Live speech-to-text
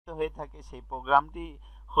হয়ে থাকে সেই প্রোগ্রামটি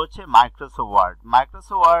হচ্ছে মাইক্রোসফট ওয়ার্ড।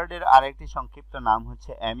 মাইক্রোসফট ওয়ার্ডের আরেকটি সংক্ষিপ্ত নাম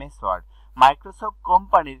হচ্ছে এমএস ওয়ার্ড। মাইক্রোসফট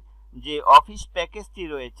কোম্পানির যে অফিস প্যাকেজটি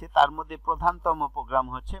রয়েছে তার মধ্যে প্রধানতম প্রোগ্রাম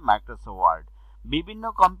হচ্ছে মাইক্রোসফট ওয়ার্ড। বিভিন্ন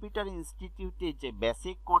কম্পিউটার ইনস্টিটিউটে যে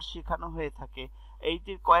বেসিক কোর্স শেখানো হয়ে থাকে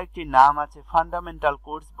এইটির কয়েকটি নাম আছে। ফান্ডামেন্টাল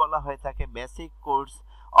কোর্স বলা হয়ে থাকে, basic course,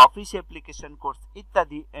 office application course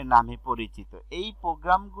ইত্যাদি নামে পরিচিত। এই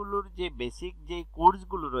প্রোগ্রামগুলোর যে বেসিক যে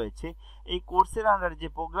কোর্সগুলো রয়েছে, এই কোর্সের আন্ডারে যে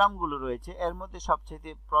প্রোগ্রামগুলো রয়েছে এর মধ্যে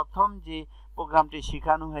সবচেয়ে প্রথম যে প্রোগ্রামটি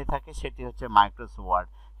শেখানো হয়ে থাকে সেটি হচ্ছে মাইক্রোসফট ওয়ার্ড।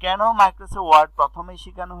 কেন মাইক্রোসফট ওয়ার্ড প্রথমেই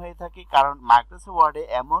শেখানো হয়ে থাকে? কারণ মাইক্রোসফট ওয়ার্ডে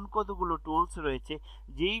এমন কতগুলো টুলস রয়েছে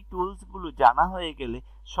যেই টুলসগুলো জানা হয়ে গেলে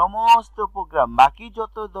সমস্ত প্রোগ্রাম, বাকি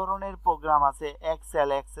যত ধরনের প্রোগ্রাম আছে, Excel,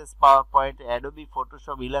 access, power point, Adobe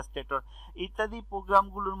Photoshop, Illustrator ইত্যাদি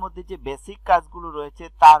প্রোগ্রামগুলোর মধ্যে যে বেসিক কাজগুলো রয়েছে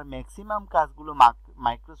তার ম্যাক্সিমাম কাজগুলো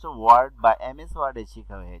মাইক্রোসফট ওয়ার্ড বা এমএস ওয়ার্ডে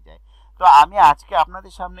শেখা হয়ে যায়। তো আমি আজকে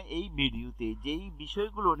আপনাদের সামনে এই ভিডিওতে যেই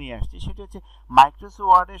বিষয়গুলো নিয়ে আসছি সেটি হচ্ছে মাইক্রোসফট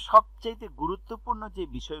ওয়ার্ডের সবচেয়ে গুরুত্বপূর্ণ যে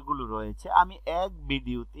বিষয়গুলো রয়েছে আমি এক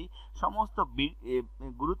ভিডিওতে সমস্ত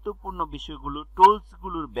গুরুত্বপূর্ণ বিষয়গুলো,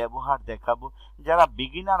 টুলসগুলোর ব্যবহার দেখাবো। যারা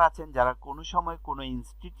বিগিনার আছেন, যারা কোনো সময় কোনো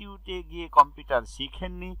ইনস্টিটিউটে গিয়ে কম্পিউটার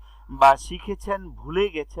শিখেননি বা শিখেছেন ভুলে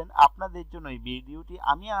গেছেন, আপনাদের জন্য এই ভিডিওটি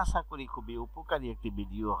আমি আশা করি খুবই উপকারী একটি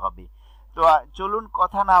ভিডিও হবে। তো চলুন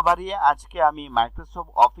কথা না বাড়িয়ে আজকে আমি মাইক্রোসফট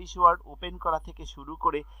অফিস ওয়ার্ড ওপেন করা থেকে শুরু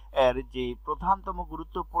করে এর যে প্রধানতম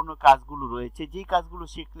গুরুত্বপূর্ণ কাজগুলো রয়েছে, যে কাজগুলো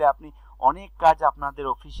শিখলে আপনি অনেক কাজ আপনাদের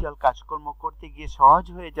অফিসিয়াল কাজকর্ম করতে গিয়ে সহজ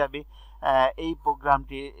হয়ে যাবে, এই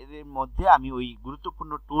প্রোগ্রামটির মধ্যে আমি ওই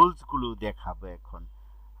গুরুত্বপূর্ণ টুলসগুলো দেখাবো এখন।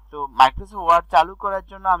 তো মাইক্রোসফট ওয়ার্ড চালু করার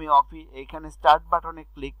জন্য আমি এখানে স্টার্ট বাটনে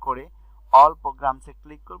ক্লিক করে অল প্রোগ্রামসে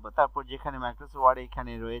ক্লিক করব। তারপর যেখানে মাইক্রোসফট ওয়ার্ড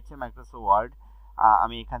এখানে রয়েছে মাইক্রোসফট ওয়ার্ড,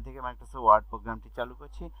 আমি এখান থেকে মাইক্রোসফট ওয়ার্ড প্রোগ্রামটি চালু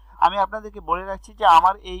করছি। আমি আপনাদেরকে বলে রাখছি যে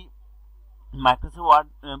আমার এই মাইক্রোসফট ওয়ার্ড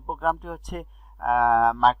প্রোগ্রামটি হচ্ছে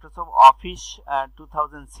মাইক্রোসফট অফিস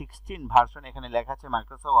 2016 ভার্সন। এখানে লেখা আছে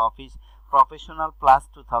মাইক্রোসফট অফিস প্রফেশনাল প্লাস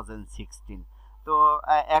 2016। তো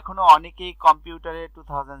এখনো অনেকেই কম্পিউটারে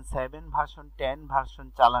 2007 ভার্সন, 10 ভার্সন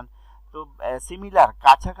চালান। তো সিমিলার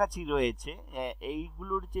কাছাকাছি রয়েছে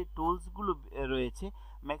এইগুলোর যে টুলসগুলো রয়েছে,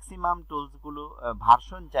 ম্যাক্সিমাম টুলসগুলো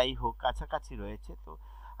ভার্সন যাই হোক কাছাকাছি রয়েছে। তো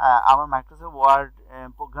আমার মাইক্রোসফট ওয়ার্ড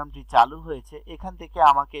প্রোগ্রামটি চালু হয়েছে, এখান থেকে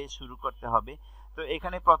আমাকে শুরু করতে হবে। তো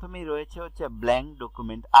এখানে প্রথমেই রয়েছে হচ্ছে ব্ল্যাঙ্ক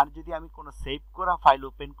ডকুমেন্ট। আর যদি আমি কোনো সেভ করা ফাইল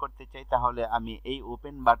ওপেন করতে চাই তাহলে আমি এই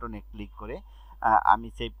ওপেন বাটনে ক্লিক করে আমি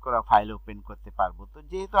সেভ করা ফাইল ওপেন করতে পারবো। তো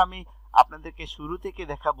যেহেতু আমি আপনাদেরকে শুরু থেকে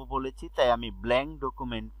দেখাবো বলেছি তাই আমি ব্ল্যাঙ্ক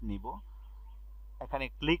ডকুমেন্ট নিব। এখানে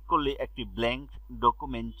ক্লিক করলে একটি ব্ল্যাঙ্ক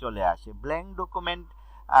ডকুমেন্ট চলে আসে। ব্ল্যাঙ্ক ডকুমেন্ট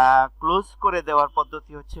ক্লোজ করে দেওয়ার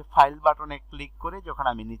পদ্ধতি হচ্ছে ফাইল বাটনে ক্লিক করে যখন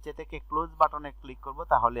আমি নিচে থেকে ক্লোজ বাটনে ক্লিক করব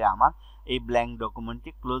তাহলে আমার এই ব্ল্যাঙ্ক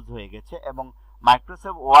ডকুমেন্টটি ক্লোজ হয়ে গেছে এবং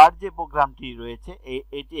মাইক্রোসফট ওয়ার্ড যে প্রোগ্রামটি রয়েছে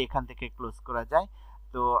এটি এখান থেকে ক্লোজ করা যায়।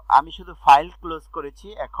 তো আমি শুধু ফাইল ক্লোজ করেছি,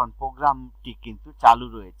 এখন প্রোগ্রামটি কিন্তু চালু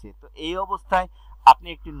রয়েছে। তো এই অবস্থায় আপনি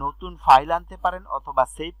একটি নতুন ফাইল আনতে পারেন অথবা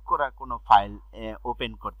সেভ করা কোনো ফাইল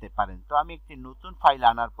ওপেন করতে পারেন। তো আমি একটি নতুন ফাইল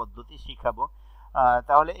আনার পদ্ধতি শিখাবো।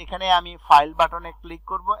 তাহলে এখানে আমি ফাইল বাটনে ক্লিক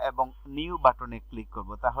করব এবং নিউ বাটনে ক্লিক করব।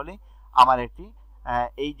 তাহলে আমার একটি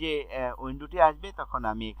এই যে উইন্ডোটি আসবে তখন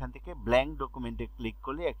আমি এখান থেকে ব্ল্যাঙ্ক ডকুমেন্টে ক্লিক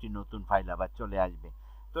করলে একটি নতুন ফাইল আবার চলে আসবে।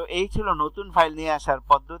 তো এই ছিল নতুন ফাইল নিয়ে আসার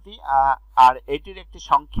পদ্ধতি। আর এটির একটি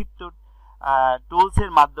সংক্ষিপ্ত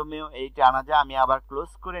টুলসের মাধ্যমেও এইটা আনা যায়। আমি আবার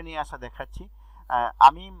ক্লোজ করে নিয়ে আসা দেখাচ্ছি।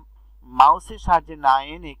 আমি মাউসের সাহায্যে না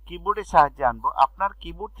এনে কিবোর্ডের সাহায্যে আনবো। আপনার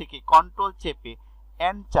কিবোর্ড থেকে কন্ট্রোল চেপে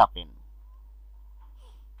এন চাপেন।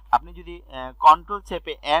 আপনি যদি কন্ট্রোল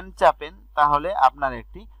চেপে এন চাপেন তাহলে আপনার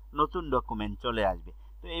একটি নতুন ডকুমেন্ট চলে আসবে।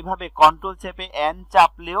 তো এইভাবে কন্ট্রোল চেপে এন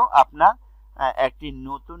চাপলেও আপনার একটি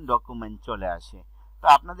নতুন ডকুমেন্ট চলে আসে। তো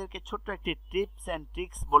আপনাদেরকে ছোট্ট একটি টিপস এন্ড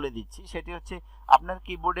ট্রিক্স বলে দিচ্ছি, সেটি হচ্ছে আপনার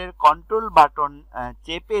কিবোর্ডের কন্ট্রোল বাটন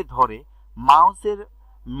চেপে ধরে মাউসের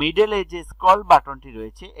মিডলে যে স্ক্রল বাটনটি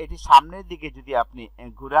রয়েছে এটি সামনের দিকে যদি আপনি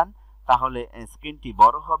ঘুরান তাহলে স্ক্রিনটি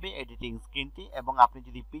বড় হবে, এডিটিং স্ক্রিনটি, এবং আপনি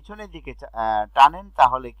যদি পিছনের দিকে টানেন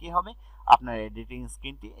তাহলে কি হবে, আপনার এডিটিং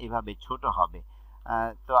স্ক্রিনটি এইভাবে ছোট হবে।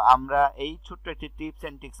 তো আমরা এই ছোট্ট একটি টিপস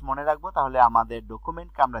এন্ড ট্রিক্স মনে রাখবো, তাহলে আমাদের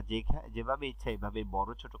ডকুমেন্টকে আমরা যেভাবে ইচ্ছা এইভাবে বড়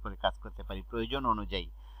ছোট করে কাজ করতে পারি প্রয়োজন অনুযায়ী।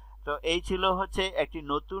 তো এই ছিল হচ্ছে একটি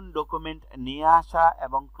নতুন ডকুমেন্ট নিয়ে আসা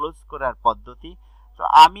এবং ক্লোজ করার পদ্ধতি। তো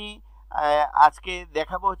আমি আজকে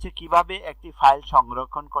দেখাবো হচ্ছে কিভাবে একটি ফাইল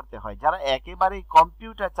সংরক্ষণ করতে হয়। যারা একেবারেই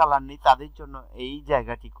কম্পিউটার চালাননি তাদের জন্য এই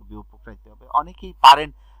জায়গাটি খুবই উপকৃত হবে। অনেকেই পারেন,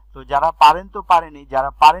 তো যারা পারেন তো পারেনই, যারা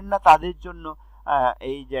পারেন না তাদের জন্য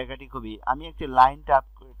এই জায়গাটি খুবই। আমি একটি লাইন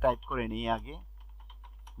টাইপ করে নিই আগে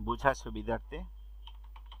বোঝার সুবিধার্থে।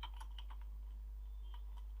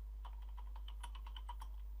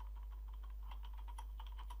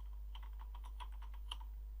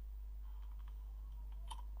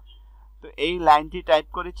 এই লাইনটি টাইপ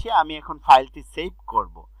করেছি, আমি এখন ফাইলটি সেভ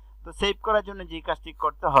করব। তো সেভ করার জন্য যে কাজটি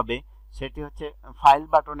করতে হবে সেটি হচ্ছে ফাইল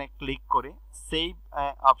বাটনে ক্লিক করে সেভ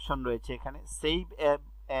অপশন রয়েছে, এখানে সেভ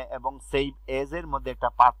এবং সেভ এজ এর মধ্যে একটা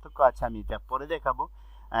পার্থক্য আছে, আমি এটা পরে দেখাবো।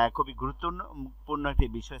 খুবই গুরুত্বপূর্ণ একটি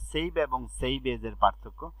বিষয় সেভ এবং সেভ এজ এর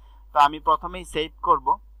পার্থক্য। তো আমি প্রথমেই সেভ করব।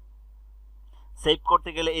 সেভ করতে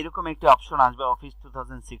গেলে এরকম একটি অপশন আসবে, অফিস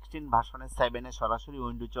 2016 ভার্সনের 7 এ সরাসরি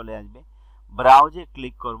উইন্ডো চলে আসবে। ব্রাউজে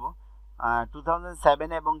ক্লিক করব।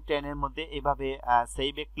 2007 এবং 10 এর মধ্যে এভাবে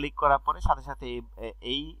সেভে ক্লিক করার পরে সাথে সাথে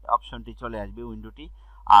এই অপশনটি চলে আসবে উইন্ডোটি।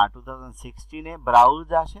 আর 2016 এ ব্রাউজ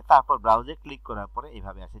আসে, তারপর ব্রাউজে ক্লিক করার পরে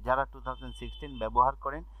এইভাবে আসে। যারা 2016 ব্যবহার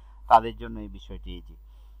করেন তাদের জন্য এই বিষয়টি ইজি।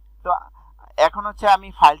 তো এখন হচ্ছে আমি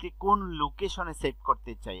ফাইলটি কোন লোকেশনে সেভ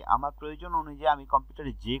করতে চাই, আমার প্রয়োজন অনুযায়ী আমি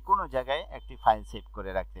কম্পিউটারে যে কোনো জায়গায় একটি ফাইল সেভ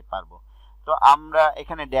করে রাখতে পারবো। তো আমরা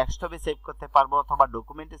এখানে ডেস্কটপে সেভ করতে পারবো, অথবা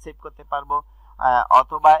ডকুমেন্টে সেভ করতে পারবো,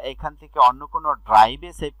 অথবা এখান থেকে অন্য কোনো ড্রাইভে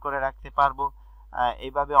সেভ করে রাখতে পারবো।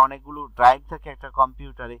 এইভাবে অনেকগুলো ড্রাইভ থাকে একটা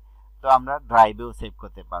কম্পিউটারে, তো আমরা ড্রাইভেও সেভ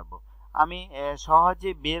করতে পারবো। আমি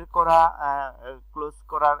সহজে বের করা ক্লোজ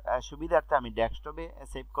করার সুবিধার্থে আমি ডেস্কটপে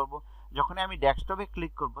সেভ করব। যখন আমি ডেস্কটপে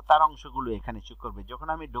ক্লিক করব তার অংশগুলো এখানে শো করবে, যখন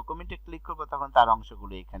আমি ডকুমেন্টে ক্লিক করব তখন তার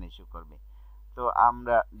অংশগুলো এখানে শো করবে। তো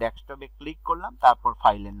আমরা ডেস্কটপে ক্লিক করলাম, তারপর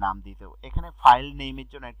ফাইলের নাম দিতে হবে। এখানে ফাইল নেমের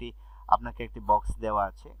জন্য আপনাকে একটি বক্স দেওয়া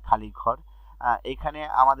আছে, খালি ঘর। এখানে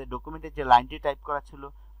আমাদের ডকুমেন্টের যে লাইনটি টাইপ করা ছিল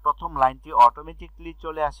প্রথম লাইনটি অটোমেটিকলি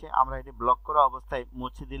চলে আসে, আমরা এটি ব্লক করা অবস্থায়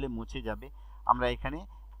মুছে দিলে মুছে যাবে। আমরা এখানে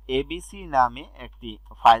এবিসি নামে একটি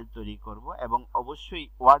ফাইল তৈরি করব এবং অবশ্যই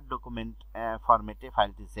ওয়ার্ড ডকুমেন্ট ফরম্যাটে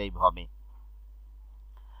ফাইলটি সেভ হবে।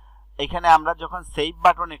 এখানে আমরা যখন সেভ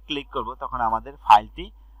বাটনে ক্লিক করব তখন আমাদের ফাইলটি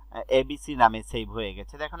এবিসি নামে সেভ হয়ে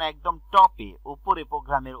গেছে। দেখুন একদম টপে উপরে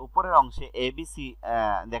প্রোগ্রামের উপরের অংশে এবিসি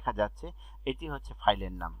দেখা যাচ্ছে, এটি হচ্ছে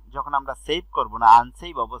ফাইলের নাম। যখন আমরা সেভ করব না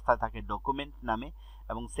আনসেভ অবস্থায় থাকে ডকুমেন্ট নামে,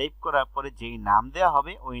 এবং সেভ করার পরে যেই নাম দেওয়া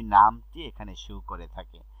হবে ওই নামটি এখানে শো করে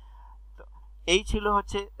থাকে। তো এই ছিল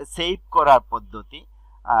হচ্ছে সেভ করার পদ্ধতি।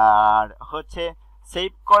 আর হচ্ছে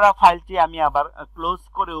সেভ করা ফাইলটি আমি আবার ক্লোজ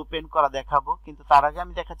করে ওপেন করা দেখাবো, কিন্তু তার আগে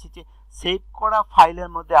আমি দেখাচ্ছি যে সেভ করা ফাইলের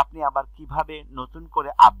মধ্যে আপনি আবার কিভাবে নতুন করে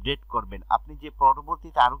আপডেট করবেন, আপনি যে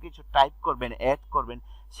পরবর্তীতে আরো কিছু টাইপ করবেন অ্যাড করবেন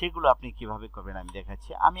সেগুলো আপনি কিভাবে করবেন আমি দেখাচ্ছি।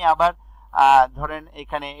 আমি আবার ধরেন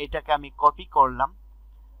এখানে এটাকে আমি কপি করলাম,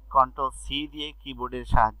 কন্ট্রোল সি দিয়ে কিবোর্ডের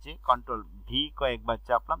সাহায্যে কন্ট্রোল ভি কয়েকবার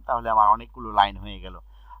চাপলাম, তাহলে আমার অনেকগুলো লাইন হয়ে গেল।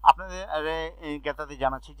 আপনাদের জ্ঞাতাতে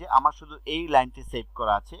জানাচ্ছি যে আমার শুধু এই লাইনটি সেভ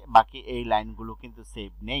করা আছে, বাকি এই লাইনগুলো কিন্তু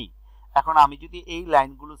সেভ নেই। এখন আমি যদি এই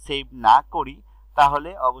লাইনগুলো সেভ না করি তাহলে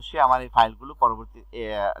অবশ্যই আমার এই ফাইলগুলো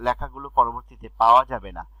লেখাগুলো পরবর্তীতে পাওয়া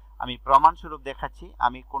যাবে না। আমি প্রমাণস্বরূপ দেখাচ্ছি,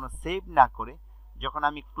 আমি কোনো সেভ না করে যখন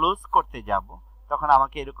আমি ক্লোজ করতে যাব তখন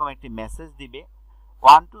আমাকে এরকম একটি মেসেজ দিবে,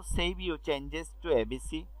 want to save you changes to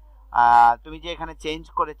ABC. তুমি যে এখানে চেঞ্জ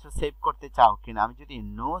করেছো সেভ করতে চাও কিনা। আমি যদি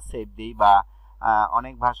নো সেভ দিই, বা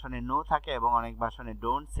অনেক ভার্সনে নো থাকে এবং অনেক ভার্সনে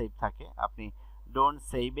ডোন্ট সেভ থাকে, আপনি ডোন্ট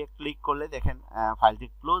সেভে ক্লিক করলে দেখেন ফাইলটি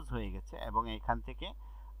ক্লোজ হয়ে গেছে। এবং এখান থেকে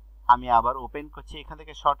আমি আবার ওপেন করছি, এখান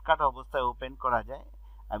থেকে শর্টকাট অবস্থায় ওপেন করা যায়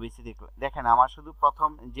এবিসি দেখলে। দেখেন আমার শুধু প্রথম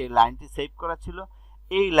যে লাইনটি সেভ করা ছিল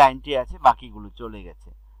এই লাইনটি আছে, বাকিগুলো চলে গেছে।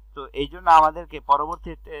 তো এই জন্য আমাদেরকে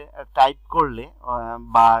পরবর্তীতে টাইপ করলে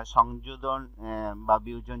বা সংযোজন বা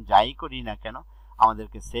বিয়োজন যাই করি না কেন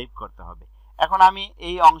আমাদেরকে সেভ করতে হবে। এখন আমি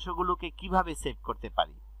এই অংশগুলোকে কিভাবে সেভ করতে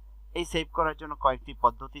পারি, এই সেভ করার জন্য কয়েকটি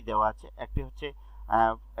পদ্ধতি দেওয়া আছে। একটি হচ্ছে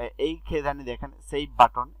এই খেদানে দেখেন সেভ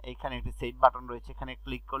বাটন, এইখানে একটি সেভ বাটন রয়েছে, এখানে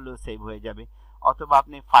ক্লিক করলেও সেভ হয়ে যাবে। অথবা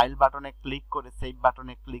আপনি ফাইল বাটনে ক্লিক করে সেভ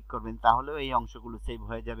বাটনে ক্লিক করবেন, তাহলেও এই অংশগুলো সেভ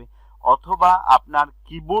হয়ে যাবে। অথবা আপনার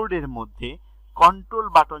কিবোর্ডের মধ্যে কন্ট্রোল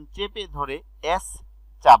বাটন চেপে ধরে এস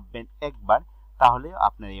চাপবেন একবার, তাহলে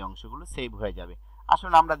আপনার এই অংশগুলো সেভ হয়ে যাবে।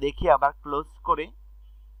 আসুন আমরা দেখি, আবার ক্লোজ করে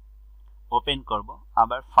ওপেন করব,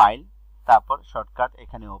 আবার ফাইল, তারপর শর্টকাট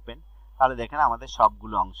এখানে ওপেন, তাহলে দেখেন আমাদের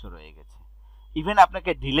সবগুলো অংশ রয়ে গেছে। ইভেন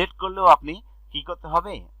আপনাকে ডিলিট করলেও আপনি কি করতে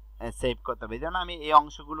হবে, সেভ করতে হবে। যেন আমি এই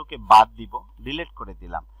অংশগুলোকে বাদ দিব, ডিলিট করে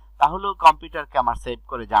দিলাম, তাহলেও কম্পিউটারকে আমার সেভ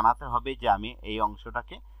করে জানাতে হবে যে আমি এই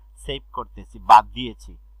অংশটাকে সেভ করতেছি, বাদ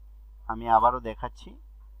দিয়েছি। আমি আবারও দেখাচ্ছি,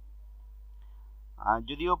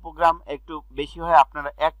 যদিও প্রোগ্রাম একটু বেশি হয় আপনারা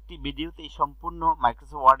একটি ভিডিওতে সম্পূর্ণ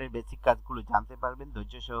মাইক্রোসফট ওয়ার্ডের বেসিক কাজগুলো জানতে পারবেন।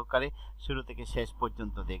 ধৈর্য সহকারে শুরু থেকে শেষ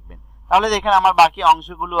পর্যন্ত দেখবেন, তাহলে দেখেন আমার বাকি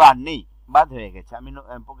অংশগুলো আর নেই, বাদ হয়ে গেছে। আমি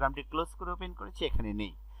প্রোগ্রামটি ক্লোজ করে ওপেন করেছি, এখানে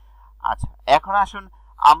নেই। আচ্ছা, এখন আসুন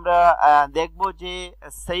আমরা দেখব যে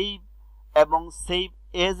সেভ এবং সেভ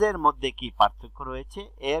এজ এর মধ্যে কি পার্থক্য রয়েছে,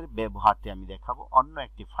 এর ব্যবহারটি আমি দেখাবো অন্য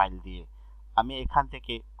একটি ফাইল দিয়ে। আমি এখান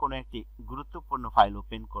থেকে কোনো একটি গুরুত্বপূর্ণ ফাইল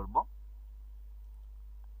ওপেন করব।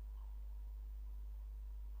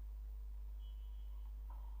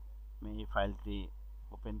 আমি আমি এই ফাইলটি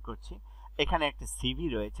ওপেন করছি। এখানে একটা সিভি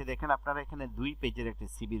রয়েছে, দেখেন আপনারা এখানে 2 পেজের একটা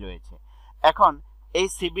সিভি রয়েছে। এখন এই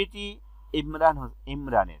সিভিটি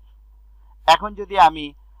ইমরানের। এখন যদি আমি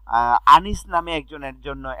আনিস নামে একজনের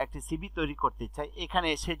জন্য একটি সিভি তৈরি করতে চাই, এখানে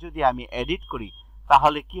এসে যদি আমি এডিট করি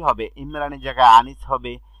তাহলে কি হবে, ইমরানের জায়গায় আনিস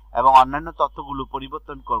হবে এবং অন্যান্য তথ্যগুলো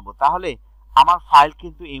পরিবর্তন করব, তাহলে আমার ফাইল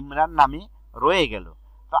কিন্তু ইমরান নামে রয়ে গেল।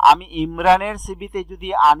 তো আমি ইমরানের সিভিতে যদি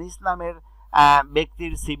আনিস নামের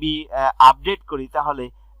ব্যক্তির সিভি আপডেট করি তাহলে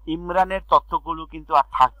ইমরানের তথ্যগুলো কিন্তু আর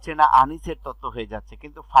থাকছে না, আনিসের তথ্য হয়ে যাচ্ছে,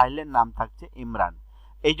 কিন্তু ফাইলের নাম থাকছে ইমরান।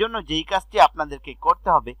 এই জন্য যেই কাজটি আপনাদেরকে করতে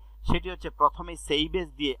হবে সেটি হচ্ছে প্রথমে সেভ এজ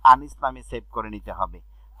দিয়ে আনিস নামে সেভ করে নিতে হবে,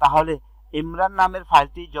 তাহলে ইমরান নামের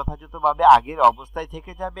ফাইলটি যথাযথভাবে আগের অবস্থায়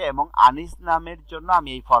থেকে যাবে এবং আনিস নামের জন্য আমি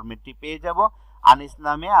এই ফরম্যাটটি পেয়ে যাব, আনিস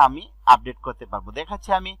নামে আমি আপডেট করতে পারবো। দেখাচ্ছি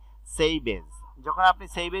আমি সেভ এজ। যখন আপনি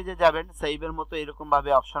সেভ এজে যাবেন, সেভের মতো এরকম ভাবে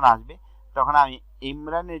অপশন আসবে, তখন আমি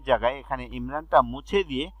ইমরানের জায়গায় এখানে ইমরানটা মুছে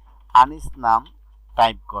দিয়ে আনিস নাম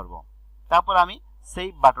টাইপ করব, তারপর আমি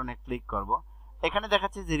সেভ বাটনে ক্লিক করব। এখানে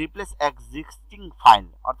দেখাচ্ছে যে রিপ্লেস এক্সিস্টিং ফাইল,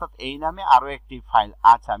 অর্থাৎ এই নামে আরো একটি ফাইল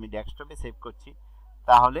আছে, আমি ডেস্কটপে সেভ করছি,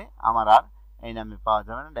 তাহলে আমার আর এই নামে পাওয়া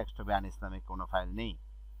যাবে না, ডেস্কটপে আনিস নামে কোনো ফাইল নেই।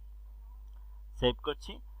 সেভ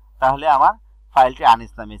করছি, তাহলে আমার ফাইলটি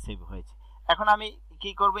আনিস নামে সেভ হয়েছে। এখন আমি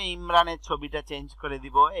কি করব, ইমরানের ছবিটা চেঞ্জ করে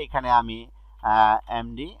দিব, এখানে আমি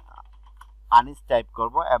এমডি আনিস টাইপ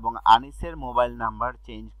করব এবং আনিসের মোবাইল নাম্বার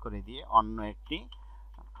চেঞ্জ করে দিয়ে অন্য একটি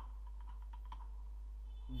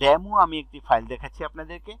ডেমো আমি একটি ফাইল দেখাচ্ছি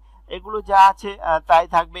আপনাদেরকে। এগুলো যা আছে তাই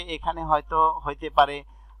থাকবে, এখানে হয়তো হইতে পারে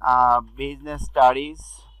বিজনেস স্টাডিজ,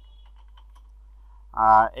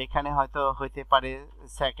 এখানে হয়তো হইতে পারে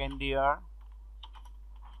সেকেন্ড ইয়ার,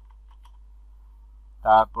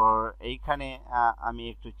 তারপর এইখানে আমি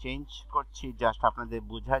একটু চেঞ্জ করছি জাস্ট আপনাদের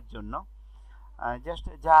বোঝার জন্য, জাস্ট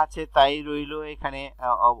যা আছে তাই রইল। এখানে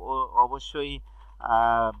অবশ্যই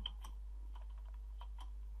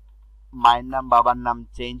মায়ের নাম বাবার নাম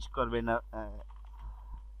চেঞ্জ করবেন,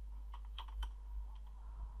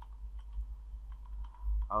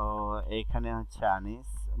 এখানে হচ্ছে আনিস,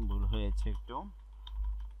 ভুল হয়েছে একটু,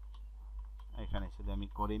 এখানে শুধু আমি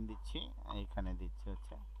করিম দিচ্ছি, এখানে দিচ্ছি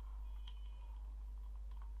হচ্ছে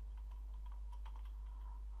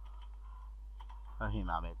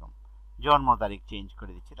রহিমা বেগম, জন্ম তারিখ চেঞ্জ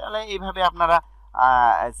করে দিচ্ছি। তাহলে এইভাবে আপনারা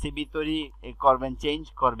সিভি তৈরি করবেন, চেঞ্জ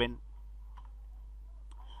করবেন।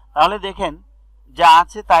 তাহলে দেখেন যা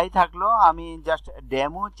আছে তাই থাকলো, আমি জাস্ট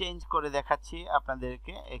ডেমো চেঞ্জ করে দেখাচ্ছি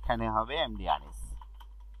আপনাদেরকে, এখানে হবে এমডি আনিস।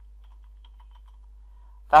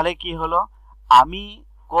 তাহলে কি হলো, আমি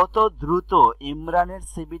কত দ্রুত ইমরানের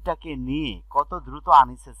সিভিটাকে নিয়ে কত দ্রুত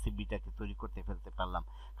আনিসের সিভিটাকে তৈরি করতে ফেলতে পারলাম,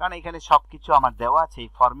 কারণ এখানে সবকিছু আমার দেওয়া আছে, এই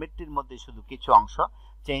ফরম্যাটটির মধ্যে শুধু কিছু অংশ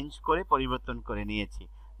চেঞ্জ করে পরিবর্তন করে নিয়েছি।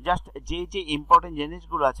 জাস্ট যে যে ইম্পর্টেন্ট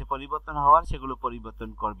জিনিসগুলো আছে পরিবর্তন হওয়ার সেগুলো পরিবর্তন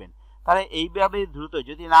করবেন। তাহলে এইভাবে দ্রুত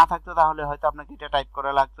যদি না থাকতো তাহলে হয়তো আপনাকে এটা টাইপ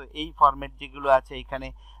করা লাগতো। এই ফরম্যাট যেগুলো আছে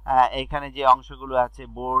এখানে যে অংশগুলো আছে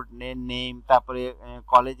বোর্ড নেম, তারপরে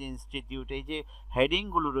কলেজ ইনস্টিটিউট, এই যে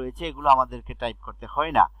হেডিংগুলো রয়েছে এগুলো আমাদেরকে টাইপ করতে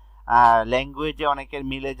হয় না। ল্যাঙ্গুয়েজে অনেকের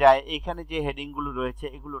মিলে যায়, এখানে যে হেডিংগুলো রয়েছে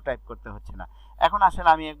এগুলো টাইপ করতে হচ্ছে না। এখন আসলে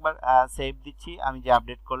আমি একবার সেভ দিচ্ছি, আমি যে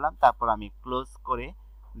আপডেট করলাম, তারপর আমি ক্লোজ করে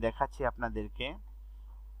দেখাচ্ছি আপনাদেরকে।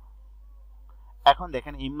 এখন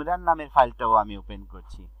দেখেন ইমরান নামের ফাইলটাও আমি ওপেন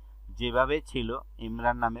করছি, যেভাবে ছিল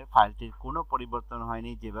ইমরান নামের ফাইলটির কোনো পরিবর্তন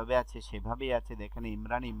হয়নি, যেভাবে আছে সেভাবেই আছে। দেখেন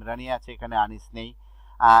ইমরানই আছে, এখানে আনিস নেই।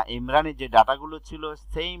 ইমরানের যে ডাটাগুলো ছিল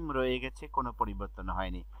সেম রয়ে গেছে, কোনো পরিবর্তন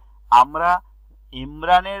হয়নি। আমরা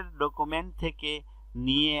ইমরানের ডকুমেন্ট থেকে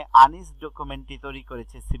নিয়ে আনিস ডকুমেন্টটি তৈরি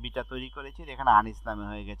করেছে, সিভিটা তৈরি করেছি, এখানে আনিস নামে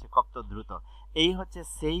হয়ে গেছে, কত দ্রুত। এই হচ্ছে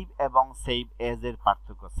সেভ এবং সেভ এজ এর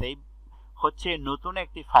পার্থক্য। সেভ হচ্ছে নতুন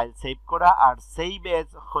একটি ফাইল সেভ করা, আর সেভ এজ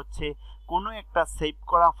হচ্ছে কোনো একটা সেভ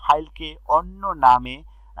করা ফাইলকে অন্য নামে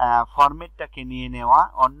ফরম্যাটটাকে নিয়ে নেওয়া,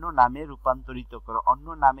 অন্য নামে রূপান্তরিত করা, অন্য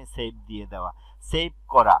নামে সেভ দিয়ে দেওয়া, সেভ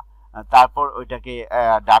করা, তারপর ওইটাকে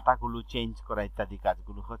ডাটাগুলো চেঞ্জ করা ইত্যাদি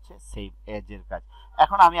কাজগুলো হচ্ছে সেভ এজের কাজ।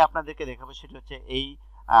 এখন আমি আপনাদেরকে দেখাবো সেটা হচ্ছে এই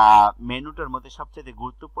মেনুটার মধ্যে সবচেয়ে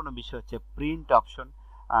গুরুত্বপূর্ণ বিষয় হচ্ছে প্রিন্ট অপশন।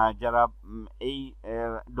 যারা এই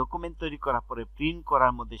ডকুমেন্ট তৈরি করার পরে প্রিন্ট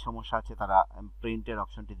করার মধ্যে সমস্যা আছে তারা প্রিন্টের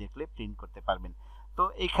অপশনটি দেখলে প্রিন্ট করতে পারবেন। তো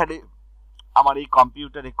এখানে আমার এই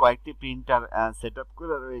কম্পিউটারে কয়েকটি প্রিন্টার সেট আপ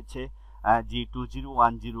করা রয়েছে,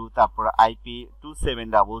 G2010, তারপর IP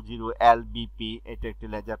 2700, LBP, এটা একটি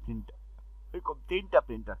লেজার প্রিন্টার, এরকম 3টা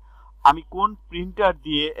প্রিন্টার। আমি কোন প্রিন্টার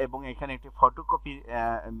দিয়ে, এবং এখানে একটি ফটোকপি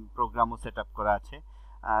প্রোগ্রামও সেট আপ করা আছে।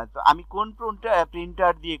 তো আমি কোন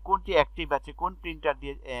প্রিন্টার দিয়ে, কোনটি অ্যাক্টিভ আছে, কোন প্রিন্টার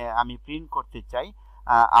দিয়ে আমি প্রিন্ট করতে চাই,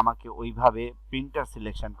 আমাকে ওইভাবে প্রিন্টার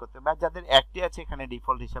সিলেকশন করতে হবে। যাদের একটি আছে এখানে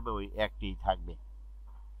ডিফল্ট হিসাবে ওই একটিই থাকবে।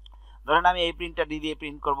 ধরেন আমি এই প্রিন্টারটি দিয়ে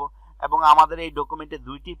প্রিন্ট করব, এবং আমাদের এই ডকুমেন্টে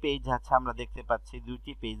দুইটি পেজ আছে, আমরা দেখতে পাচ্ছি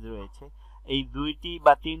দুইটি পেজ রয়েছে। এই দুইটি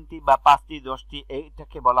বা তিনটি বা পাঁচটি 10টি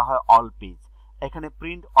এইটাকে বলা হয় অল পেজ। এখানে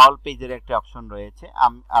প্রিন্ট অল পেজের একটা অপশন রয়েছে।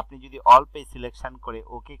 আপনি যদি অল পেজ সিলেকশন করে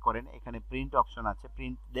ওকে করেন, এখানে প্রিন্ট অপশন আছে,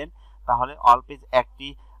 প্রিন্ট দেন, তাহলে অল পেজ একটি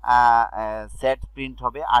সেট প্রিন্ট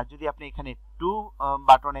হবে। আর যদি আপনি এখানে 2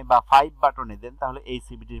 বাটনে বা 5 বাটনে দেন, তাহলে এই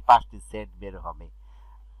সিভিটির 5টি সেট বের হবে।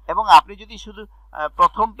 এবং আপনি যদি শুধু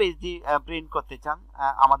প্রথম পেজটি প্রিন্ট করতে চান,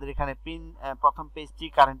 আমাদের এখানে প্রিন্ট প্রথম পেজটি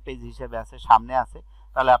কারেন্ট পেজ হিসেবে আছে, সামনে আছে,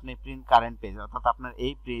 তাহলে আপনি প্রিন্ট কারেন্ট পেজ, অর্থাৎ আপনার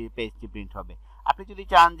এই পেজটি প্রিন্ট হবে। আপনি যদি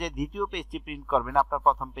চান যে দ্বিতীয় পেজটি প্রিন্ট করবেন, আপনার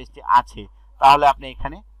প্রথম পেজটি আছে, তাহলে আপনি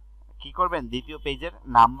এখানে কি করবেন, দ্বিতীয় পেজের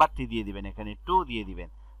নাম্বারটি দিয়ে দিবেন, এখানে 2 দিয়ে দিবেন।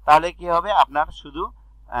 তাহলে কি হবে, আপনার শুধু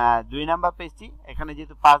 2 নাম্বার পেজটি, এখানে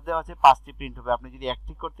যেহেতু 5 দেওয়া আছে 5টি প্রিন্ট হবে। আপনি যদি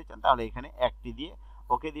একটি করতে চান, তাহলে এখানে একটি দিয়ে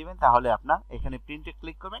ওকে দিবেন, তাহলে আপনার এখানে প্রিন্টে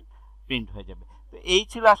ক্লিক করবেন, প্রিন্ট হয়ে যাবে। তো এই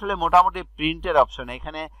ছিল আসলে মোটামুটি প্রিন্টের অপশন।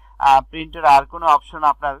 এখানে প্রিন্টের আর কোনো অপশন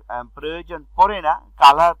আপনার প্রয়োজন পড়ে না।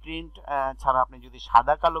 কালার প্রিন্ট ছাড়া আপনি যদি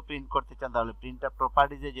সাদা কালো প্রিন্ট করতে চান, তাহলে প্রিন্টার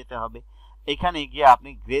প্রপার্টিজে যেতে হবে। এখানে গিয়ে আপনি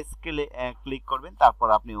গ্রে স্কেলে ক্লিক করবেন, তারপর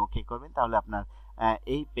আপনি ওকে করবেন, তাহলে আপনার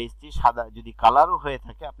এই পেজটি সাদা, যদি কালারও হয়ে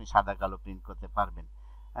থাকে আপনি সাদা কালো প্রিন্ট করতে পারবেন।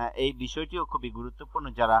 এই বিষয়টিও খুবই গুরুত্বপূর্ণ।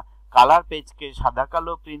 যারা কালার পেজকে সাদা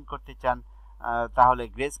কালো প্রিন্ট করতে চান, তাহলে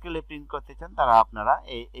গ্রে স্কেলে প্রিন্ট করতে চান, তারা আপনারা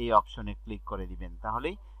এই অপশনে ক্লিক করে দিবেন,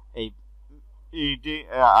 তাহলেই এইটি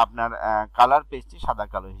আপনার কালার পেজটি সাদা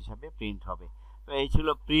কালো হিসাবে প্রিন্ট হবে। তো এই ছিল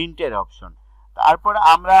প্রিন্টের অপশন। তারপর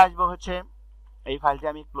আমরা আসবো হচ্ছে, এই ফাইলটি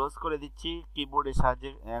আমি ক্লোজ করে দিচ্ছি কিবোর্ডের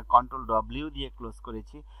সাহায্যে, Ctrl+W দিয়ে ক্লোজ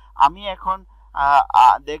করেছি। আমি এখন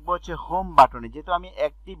দেখব হচ্ছে হোম বাটনে, যেহেতু আমি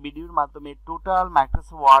একটি ভিডিওর মাধ্যমে টোটাল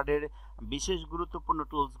মাইক্রোসফট ওয়ার্ডের বিশেষ গুরুত্বপূর্ণ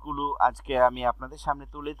টুলসগুলো আজকে আমি আপনাদের সামনে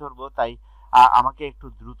তুলে ধরবো, তাই আমাকে একটু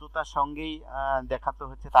দ্রুততার সঙ্গেই দেখাতে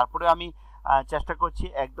হচ্ছে। তারপরে আমি চেষ্টা করছি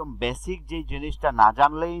একদম বেসিক যে জিনিসটা না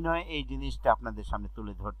জানলেই নয়, এই জিনিসটা আপনাদের সামনে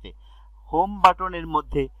তুলে ধরতে। হোম বাটনের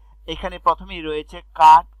মধ্যে এখানে প্রথমেই রয়েছে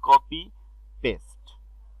কাট, কপি, পেস্ট।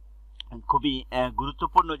 খুবই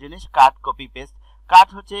গুরুত্বপূর্ণ জিনিস কাট, কপি, পেস্ট। কাট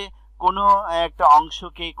হচ্ছে কোনো একটা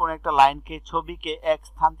অংশকে, কোনো একটা লাইনকে, ছবিকে এক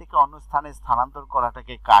স্থান থেকে অন্য স্থানে স্থানান্তর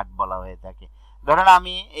করাটাকে কাট বলা হয়ে থাকে। ধরেন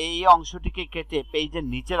আমি এই অংশটিকে কেটে পেজের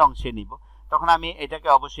নিচের অংশে নিব, তখন আমি এটাকে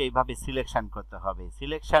অবশ্যই এইভাবে সিলেকশন করতে হবে।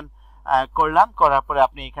 সিলেকশন করলাম, করার পরে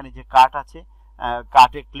আপনি এখানে যে কাট আছে,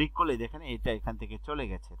 কাটে ক্লিক করলে দেখেন এটা এখান থেকে চলে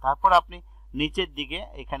গেছে। তারপর আপনি নিচের দিকে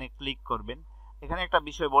এখানে ক্লিক করবেন। এখানে একটা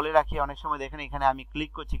বিষয় বলে রাখি, অনেক সময় দেখেন এখানে আমি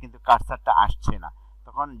ক্লিক করছি কিন্তু কার্সারটা আসছে না,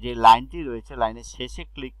 তখন যে লাইনটি রয়েছে লাইনের শেষে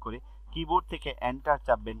ক্লিক করে কিবোর্ড থেকে এন্টার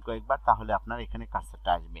চাপবেন কয়েকবার, তাহলে আপনার এখানে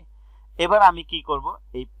কার্সারটা আসবে। এবার আমি কি করব,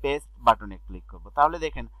 এই পেস্ট বাটনে ক্লিক করব। তাহলে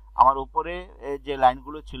দেখেন আমার উপরে যে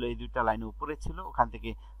লাইনগুলো ছিল, এই দুইটা লাইন উপরে ছিল, ওখান থেকে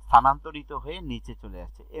স্থানান্তরিত হয়ে নিচে চলে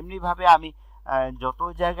আসছে। এমনি ভাবে আমি যত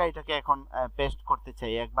জায়গায় এটাকে এখন পেস্ট করতে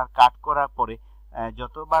চাই, একবার কাট করার পরে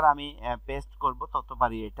যতবার আমি পেস্ট করব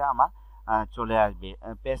ততবারই এটা আমার চলে আসবে,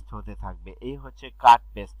 পেস্ট হতে থাকবে। এই হচ্ছে কাট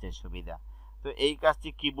পেস্টের সুবিধা। তো এই কাজটি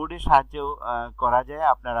কিবোর্ডের সাহায্যেও করা যায়,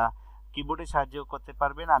 আপনারা কিবোর্ডের সাহায্যেও করতে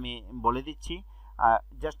পারবেন। আমি বলে দিচ্ছি,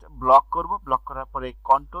 জাস্ট ব্লক করব, ব্লক করার পরে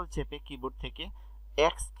কন্ট্রোল চেপে কিবোর্ড থেকে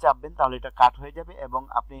এক্স চাপবেন, তাহলে এটা কাট হয়ে যাবে। এবং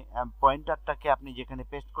আপনি পয়েন্টারটাকে আপনি যেখানে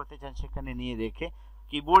পেস্ট করতে চান সেখানে নিয়ে রেখে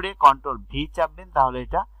কিবোর্ডে Ctrl+V চাপবেন, তাহলে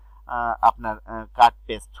এটা আপনার কাট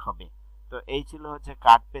পেস্ট হবে। তো এই ছিল হচ্ছে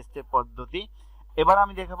কাট পেস্টের পদ্ধতি। এবার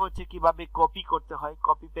আমি দেখাবো হচ্ছে কিভাবে কপি করতে হয়।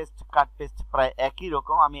 কপি পেস্ট, কাট পেস্ট প্রায় একই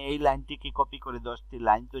রকম। আমি এই লাইনটিকে কপি করে 10টি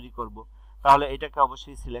লাইন তৈরি করব, তাহলে এটাকে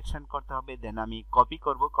অবশ্যই সিলেকশন করতে হবে, দেন আমি কপি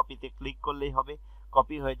করব। কপিতে ক্লিক করলেই হবে,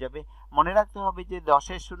 কপি হয়ে যাবে। মনে রাখতে হবে যে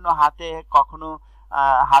 10-এর শূন্য হাতে কখনো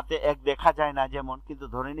হাতে 1 দেখা যায় না যেমন, কিন্তু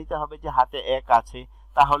ধরে নিতে হবে যে হাতে 1 আছে,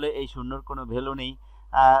 তাহলে এই শূন্যর কোনো ভ্যালু নেই।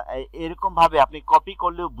 এরকম ভাবে আপনি কপি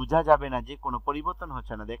করলেও বোঝা যাবে না যে কোনো পরিবর্তন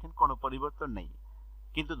হচ্ছে না। দেখেন কোনো পরিবর্তন নেই,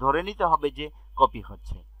 কিন্তু ধরে নিতে হবে যে কপি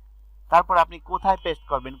হচ্ছে। তারপর আপনি কোথায় পেস্ট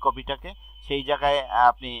করবেন কপিটাকে, সেই জায়গায়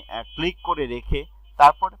আপনি ক্লিক করে রেখে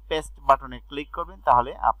তারপর পেস্ট বাটনে ক্লিক করবেন,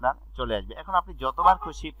 তাহলে আপনার চলে আসবে। এখন আপনি যতবার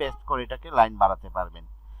খুশি পেস্ট করে এটাকে লাইন বাড়াতে পারবেন।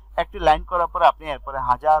 একটি লাইন করার পর আপনি এরপরে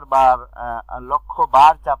 1000 বার, লক্ষ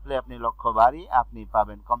বার চাপলে আপনি লক্ষ বারই আপনি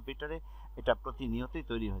পাবেন কম্পিউটারে। এটা প্রতিনিয়তই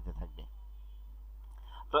তৈরি হতে থাকবে।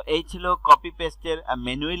 তো এই ছিল কপি পেস্টের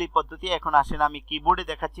ম্যানুয়ালি পদ্ধতি। এখন আসেন আমি কিবোর্ডে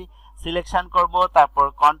দেখাচ্ছি। সিলেকশন করব, তারপর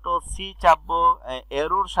Ctrl+C চাপবো,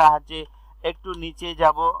 এরোর সাহায্যে একটু নিচে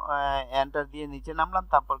যাব, এন্টার দিয়ে নিচে নামলাম,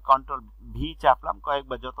 তারপর Ctrl+V চাপলাম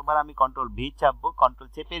কয়েকবার। যতবার আমি Ctrl+V চাপবো, কন্ট্রোল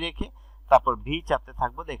চেপে রেখে তারপর V চাপতে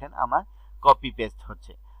থাকবো, দেখেন আমার কপি পেস্ট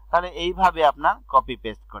হচ্ছে। তাহলে এইভাবে আপনার কপি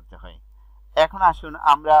পেস্ট করতে হয়। এখন আসুন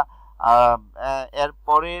আমরা এর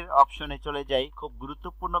পরের অপশনে চলে যাই। খুব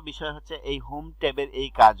গুরুত্বপূর্ণ বিষয় হচ্ছে এই হোম ট্যাবের এই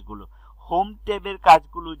কাজগুলো। হোম ট্যাবের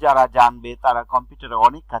কাজগুলো যারা জানবে তারা কম্পিউটারে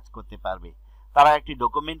অনেক কাজ করতে পারবে। তারা একটি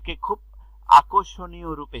ডকুমেন্টকে খুব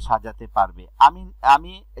আকর্ষণীয় রূপে সাজাতে পারবে।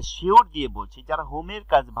 আমি শিওর দিয়ে বলছি, যারা হোমের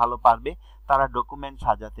কাজ ভালো পারবে তারা ডকুমেন্ট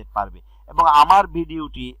সাজাতে পারবে। এবং আমার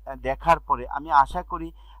ভিডিওটি দেখার পরে আমি আশা করি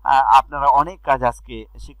আপনারা অনেক কাজ আজকে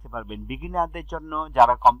শিখতে পারবেন। বিগিনারদের জন্য,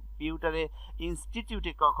 যারা কম্পিউটারে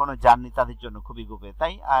ইনস্টিটিউটে কখনো যাননি, তাদের জন্য খুবই উপকারী।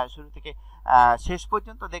 তাই শুরু থেকে শেষ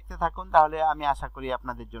পর্যন্ত দেখতে থাকুন, তাহলে আমি আশা করি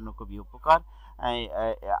আপনাদের জন্য খুবই উপকার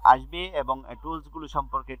আসবে এবং টুলসগুলো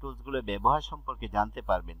সম্পর্কে, টুলসগুলোর ব্যবহার সম্পর্কে জানতে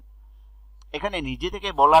পারবেন। এখানে নিজে থেকে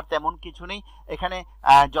বলার তেমন কিছু নেই, এখানে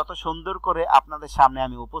যত সুন্দর করে আপনাদের সামনে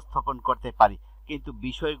আমি উপস্থাপন করতে পারি, কিন্তু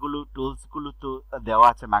বিষয়গুলো, টুলসগুলো তো দেওয়া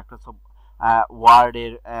আছে মাইক্রোসফট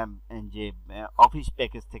ওয়ার্ডের যে অফিস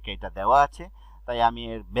প্যাকেজ থেকে এটা দেওয়া আছে, তাই আমি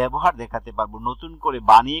এর ব্যবহার দেখাতে পারবো, নতুন করে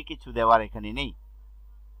বানিয়ে কিছু দেওয়ার এখানে নেই।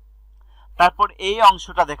 তারপর এই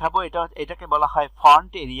অংশটা দেখাবো, এটাকে বলা হয়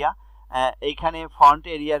ফন্ট এরিয়া। এইখানে ফন্ট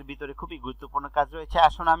এরিয়ার ভিতরে খুবই গুরুত্বপূর্ণ কাজ রয়েছে।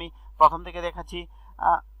 আসুন আমি প্রথম থেকে দেখাচ্ছি।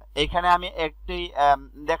 এখানে আমি একটি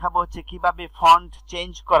দেখাবো হচ্ছে কিভাবে ফন্ট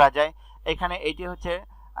চেঞ্জ করা যায়। এখানে এটি হচ্ছে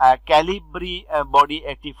ক্যালিব্রি বডি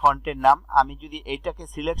একটি ফন্টের নাম। আমি যদি এইটাকে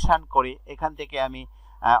সিলেকশন করি, এখান থেকে আমি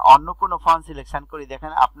অন্য কোনো ফন্ট সিলেকশন করি,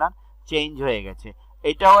 দেখেন আপনার চেঞ্জ হয়ে গেছে।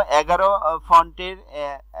 এটাও 11 ফন্টের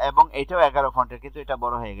এবং এটাও 11 ফন্টের, কিন্তু এটা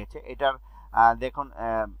বড় হয়ে গেছে। এটার দেখুন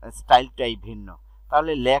স্টাইলটাই ভিন্ন।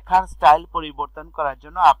 তাহলে লেখার স্টাইল পরিবর্তন করার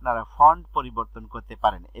জন্য আপনারা ফন্ট পরিবর্তন করতে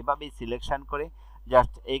পারেন এভাবে সিলেকশন করে।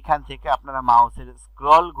 জাস্ট এইখান থেকে আপনারা মাউসের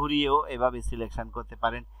স্ক্রল ঘুরিয়েও এভাবে সিলেকশন করতে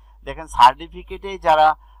পারেন। দেখেন সার্টিফিকেটে যারা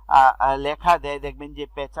লেখা দেয়, দেখবেন যে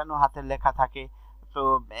পেঁচানো হাতের লেখা থাকে। তো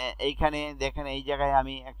এইখানে দেখেন এই জায়গায়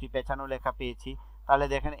আমি একটি পেঁচানো লেখা পেয়েছি, তাহলে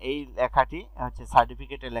দেখেন এই লেখাটি হচ্ছে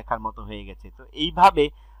সার্টিফিকেটের লেখার মতো হয়ে গেছে। তো এইভাবে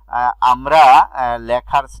আমরা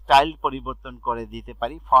লেখার স্টাইল পরিবর্তন করে দিতে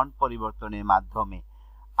পারি ফন্ট পরিবর্তনের মাধ্যমে।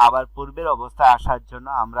 আবার পূর্বের অবস্থায় আসার জন্য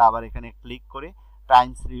আমরা আবার এখানে ক্লিক করে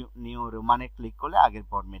টাইমস নিউ রোমানে ক্লিক করলে আগের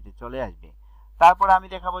ফরম্যাটে চলে আসবে। তারপর আমি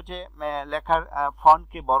দেখাবো যে লেখার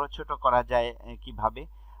ফন্টকে বড় ছোট করা যায় কিভাবে।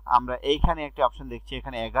 আমরা এইখানে একটি অপশন দেখছি,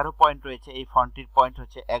 এখানে 11 পয়েন্ট রয়েছে। এই ফন্টটির পয়েন্ট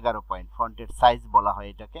হচ্ছে 11 পয়েন্ট, ফন্টের সাইজ বলা হয়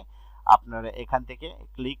এটাকে। আপনারা এখান থেকে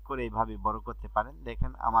ক্লিক করে এইভাবে বড় করতে পারেন।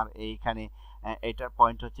 দেখেন আমার এইখানে এটার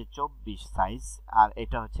পয়েন্ট হচ্ছে 24 সাইজ আর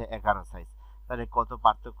এটা হচ্ছে 11 সাইজ, তাহলে কত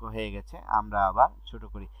পার্থক্য হয়ে গেছে। আমরা আবার ছোট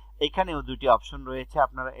করি। এখানেও দুটি অপশন রয়েছে,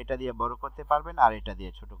 আপনারা এটা দিয়ে বড় করতে পারবেন আর এটা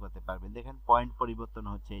দিয়ে ছোট করতে পারবেন। দেখেন পয়েন্ট পরিবর্তন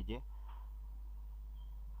হচ্ছে, এই যে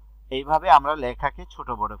এইভাবে আমরা লেখাকে ছোট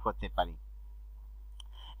বড় করতে পারি।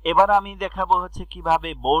 এবার আমি দেখাবো হচ্ছে কিভাবে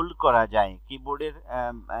বোল্ড করা যায়। কিবোর্ডের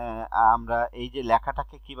আমরা এই যে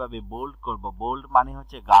লেখাটাকে কিভাবে বোল্ড করব। বোল্ড মানে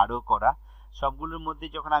হচ্ছে গাঢ় করা। সবগুলোর মধ্যে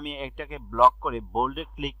যখন আমি একটাকে ব্লক করে বোল্ডে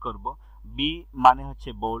ক্লিক করব, বি মানে হচ্ছে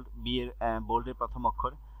বোল্ড, বি এর বোল্ডের প্রথম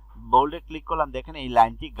অক্ষর, বোল্ডে ক্লিক করলাম, দেখেন এই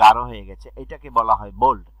লাইনটি গাঢ় হয়ে গেছে, এটাকে বলা হয়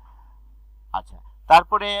বোল্ড। আচ্ছা,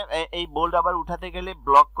 তারপরে এই বোল্ড আবার উঠাতে গেলে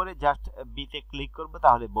ব্লক করে জাস্ট বিতে ক্লিক করব,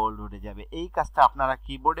 তাহলে বোল্ড উঠে যাবে। এই কাজটা আপনারা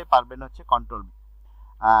কিবোর্ডে পারবেন হচ্ছে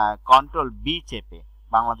কন্ট্রোল বি চেপে,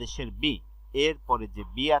 বাংলাদেশের বি এর পরে যে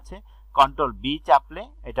বি আছে, কন্ট্রোল বি চাপলে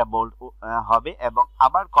এটা বোল্ড হবে এবং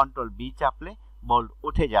আবার কন্ট্রোল বি চাপলে বোল্ড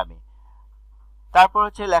উঠে যাবে। তারপর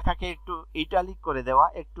হচ্ছে লেখাকে একটু ইটালিক করে দেওয়া,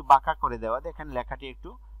 একটু বাঁকা করে দেওয়া। দেখেন লেখাটি একটু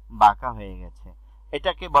বাঁকা হয়ে গেছে,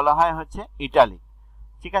 এটাকে বলা হয় হচ্ছে ইটালিক।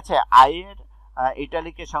 ঠিক আছে, আই এর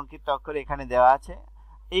ইটালিকের সংক্ষিপ্ত অক্ষর এখানে দেওয়া আছে।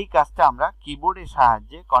 এই কাজটা আমরা কিবোর্ডের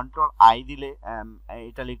সাহায্যে কন্ট্রোল আই দিলে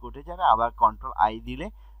ইটালিক উঠে যাবে, আবার কন্ট্রোল আই দিলে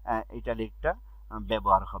ইটালিকটা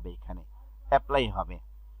ব্যবহার হবে, এখানে অ্যাপ্লাই হবে।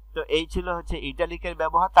 তো এই ছিল হচ্ছে ইটালিকের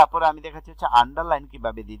ব্যবহার। তারপরে আমি দেখাচ্ছি হচ্ছে আন্ডারলাইন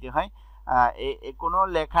কিভাবে দিতে হয়। কোনো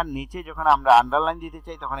লেখার নিচে যখন আমরা আন্ডারলাইন দিতে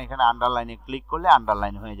চাই, তখন এখানে আন্ডারলাইনে ক্লিক করলে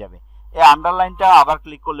আন্ডারলাইন হয়ে যাবে। এই আন্ডারলাইনটা আবার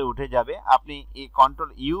ক্লিক করলে উঠে যাবে। আপনি এই কন্ট্রোল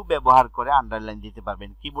ইউ ব্যবহার করে আন্ডারলাইন দিতে পারবেন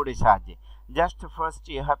কিবোর্ডের সাহায্যে। Just first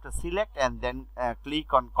you have to select and then click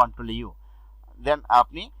on control you, দেন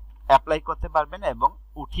আপনি অ্যাপ্লাই করতে পারবেন এবং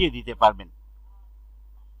উঠিয়ে দিতে পারবেন।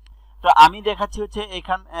 তো আমি দেখাচ্ছি হচ্ছে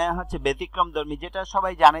এখানে হচ্ছে ব্যতিক্রমধর্মী, যেটা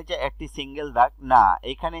সবাই জানে যে একটি সিঙ্গেল দাগ না।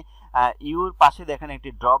 এখানে ইউর পাশে দেখেন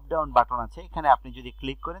একটি ড্রপ ডাউন বাটন আছে, এখানে আপনি যদি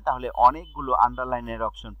ক্লিক করেন তাহলে অনেকগুলো আন্ডারলাইনের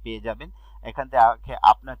অপশন পেয়ে যাবেন। এখান থেকে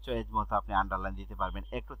আপনার চয়েস মতো আপনি আন্ডারলাইন দিতে পারবেন।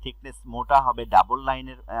 একটু থিকনেস মোটা হবে, ডাবল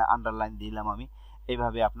লাইনের আন্ডারলাইন দিলাম আমি,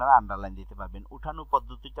 এইভাবে আপনারা আন্ডারলাইন দিতে পারবেন। উঠানো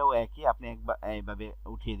পদ্ধতিটাও একই, আপনি এইভাবে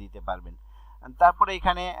উঠিয়ে দিতে পারবেন। তারপরে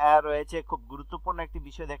এখানে রয়েছে খুব গুরুত্বপূর্ণ একটি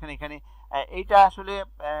বিষয়, দেখেন এখানে এইটা আসলে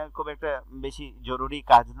খুব একটা বেশি জরুরি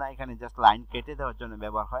কাজ না, এখানে জাস্ট লাইন কেটে দেওয়ার জন্য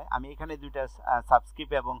ব্যবহার হয়। আমি এখানে দুইটা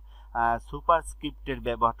সাবস্ক্রিপ্ট এবং সুপারস্ক্রিপ্টের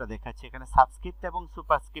ব্যবহারটা দেখাচ্ছি। এখানে সাবস্ক্রিপ্ট এবং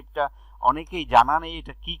সুপারস্ক্রিপ্টটা অনেকেই জানা নেই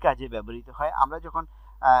এটা কি কাজে ব্যবহৃত হয়। আমরা যখন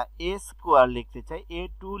স্কোয়ার লিখতে চাই,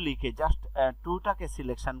 A2 লিখে জাস্ট 2টাকে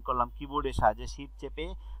সিলেকশন করলাম কিবোর্ডের সাহায্যে শিফট চেপে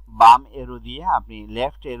বাম এরো দিয়ে আপনি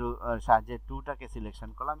লেফট এরো সাহায্যে 2টাকে সিলেকশন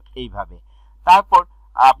করলাম এইভাবে। তারপর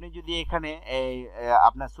আপনি যদি এখানে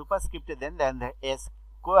আপনার সুপারস্ক্রিপ্টে দেন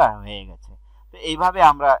স্কোয়ার হয়ে গেছে। তো এইভাবে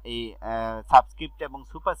আমরা এই সাবস্ক্রিপ্ট এবং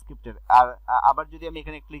সুপারস্ক্রিপ্টের আর আবার যদি আমি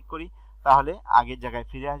এখানে ক্লিক করি তাহলে আগের জায়গায়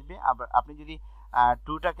ফিরে আসবে। আবার আপনি যদি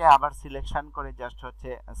 2টাকে আবার সিলেকশন করে জাস্ট হচ্ছে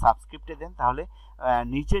সাবস্ক্রিপ্টে দেন তাহলে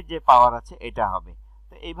নিচের যে পাওয়ার আছে এটা হবে।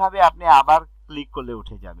 তো এইভাবে আপনি আবার ক্লিক করলে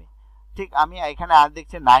উঠে যাবে। ঠিক আমি এখানে আর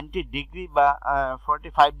দেখছি 90 ডিগ্রি বা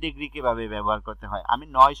 45 ডিগ্রি কিভাবে ব্যবহার করতে হয়। আমি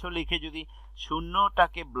 900 লিখে যদি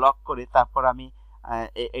শূন্যটাকে ব্লক করে তারপর আমি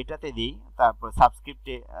এটাতে দিই, তারপর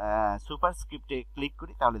সাবস্ক্রিপ্টে সুপারস্ক্রিপ্টে ক্লিক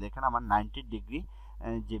করি তাহলে দেখেন আমার 90 ডিগ্রি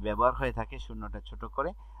যে ব্যবহার হয়ে থাকে শূন্যটা ছোট করে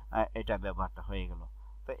এটা ব্যবহারটা হয়ে গেল।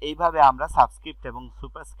 তো এইভাবে আমরা সাবস্ক্রিপ্ট এবং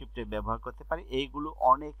সুপারস্ক্রিপ্টে ব্যবহার করতে পারি। এইগুলো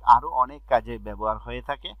আরো অনেক কাজে ব্যবহার হয়ে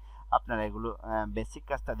থাকে। আপনারা এগুলো বেসিক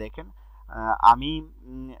কাজটা দেখেন। আমি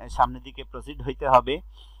সামনের দিকে প্রসিড হইতে হবে।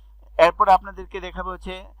 এরপর আপনাদেরকে দেখাবো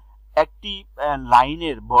হচ্ছে একটি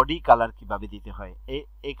লাইনের বডি কালার কিভাবে দিতে হয়।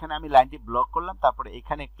 এখানে আমি লাইনটি ব্লক করলাম, তারপরে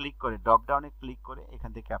এখানে ক্লিক করে ড্রপ ডাউনে ক্লিক করে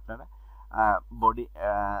এখান থেকে আপনারা বডি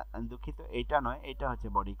দুঃখিত এটা নয়, এটা হচ্ছে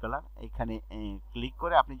বডি কালার। এখানে ক্লিক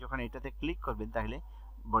করে আপনি যখন এটাতে ক্লিক করবেন তাহলে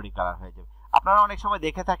বডি কালার হয়ে যাবে। আপনারা অনেক সময়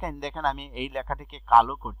দেখে থাকেন, দেখেন আমি এই লেখাটিকে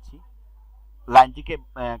কালো করছি, লাইনটিকে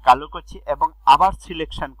কালো করছি এবং আবার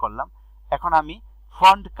সিলেকশন করলাম। এখন আমি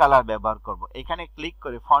ফন্ট কালার ব্যবহার করব। এখানে ক্লিক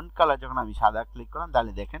করে ফন্ট কালার যখন আমি সাদা ক্লিক করলাম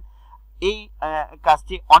তাহলে দেখেন এই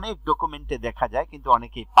কাজটি অনেক ডকুমেন্টে দেখা যায় কিন্তু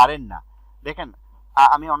অনেকেই পারেন না। দেখেন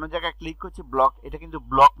আমি অন্য জায়গায় ক্লিক করছি ব্লক, এটা কিন্তু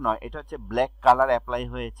ব্লক নয়, এটা হচ্ছে ব্ল্যাক কালার অ্যাপ্লাই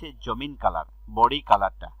হয়েছে জমিন কালার বডি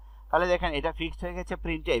কালারটা। তাহলে দেখেন এটা ফিক্সড হয়ে গেছে,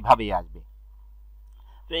 প্রিন্টে এইভাবেই আসবে।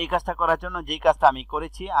 তো এই কাজটা করার জন্য যেই কাজটা আমি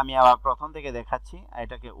করেছি আমি আবার প্রথম থেকে দেখাচ্ছি।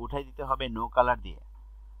 এটাকে উঠাই দিতে হবে নো কালার দিয়ে।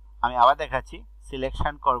 আমি আবার দেখাচ্ছি,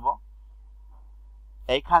 সিলেকশন করব,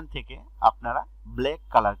 এইখান থেকে আপনারা ব্ল্যাক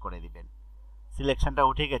কালার করে দিবেন। সিলেকশনটা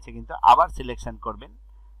উঠে গেছে কিন্তু আবার সিলেকশন করবেন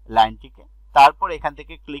লাইনটিকে, তারপর এখান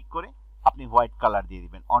থেকে ক্লিক করে আপনি হোয়াইট কালার দিয়ে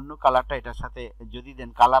দিবেন। অন্য কালারটা এটার সাথে যদি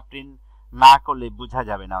দেন কালার প্রিন্ট না করলে বোঝা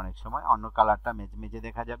যাবে না, অনেক সময় অন্য কালারটা মেজে মেজে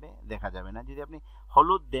দেখা যাবে না। যদি আপনি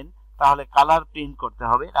হলুদ দেন তাহলে কালার প্রিন্ট করতে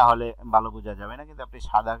হবে, তাহলে ভালো বোঝা যাবে না, কিন্তু আপনি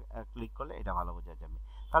সাদা ক্লিক করলে এটা ভালো বোঝা যাবে।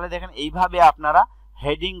 তাহলে দেখেন এইভাবে আপনারা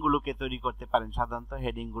হেডিং গুলোকে তৈরি করতে পারেন। সাধারণত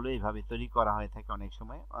হেডিং গুলো এইভাবে তৈরি করা হয়ে থাকে, অনেক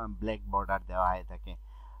সময় ব্ল্যাক বর্ডার দেওয়া হয়ে থাকে।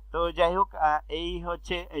 তো যাই হোক, এই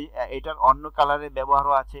হচ্ছে এটার অন্য কালারের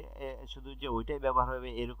ব্যবহারও আছে, শুধু যে ওইটাই ব্যবহার হবে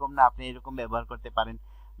এরকম না, আপনি এরকম ব্যবহার করতে পারেন।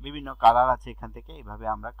 বিভিন্ন কালার আছে, এখান থেকে এইভাবে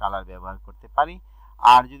আমরা কালার ব্যবহার করতে পারি।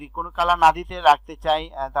 আর যদি কোনো কালার না দিতে রাখতে চাই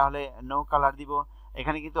তাহলে নো কালার দিব।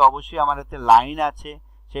 এখানে কিন্তু অবশ্যই আমার হাতে লাইন আছে,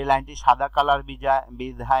 সেই লাইনটি সাদা কালার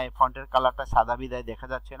বিধায় ফন্টের কালারটা সাদা বিধায় দেখা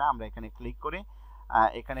যাচ্ছে না। আমরা এখানে ক্লিক করে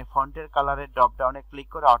এখানে ফন্টের কালারের ড্রপ ডাউনে ক্লিক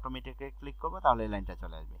করে অটোমেটিকলি ক্লিক করব, তাহলে এই লাইনটা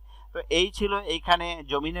চলে আসবে। তো এই ছিল এইখানে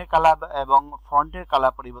জমিনের কালার এবং ফন্টের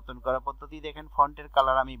কালার পরিবর্তন করার পদ্ধতি। দেখেন ফন্টের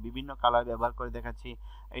কালার আমি বিভিন্ন কালার ব্যবহার করে দেখাচ্ছি।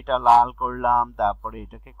 এটা লাল করলাম, তারপরে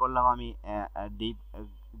এটাকে করলাম আমি ডিপ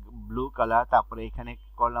ব্লু কালার, তারপরে এখানে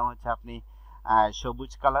করলাম হচ্ছে আপনি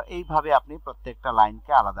সবুজ কালার। এইভাবে আপনি প্রত্যেকটা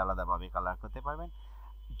লাইনকে আলাদা আলাদাভাবে কালার করতে পারবেন।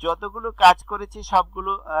 যতগুলো কাজ করেছি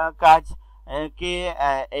সবগুলো কাজ কে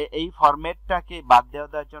এই ফরম্যাটটাকে বাদ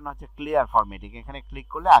দেওয়ার জন্য হচ্ছে ক্লিয়ার ফরম্যাটিং। এখানে ক্লিক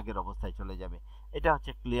করলে আগের অবস্থায় চলে যাবে। এটা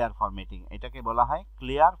হচ্ছে ক্লিয়ার ফরম্যাটিং, এটাকে বলা হয়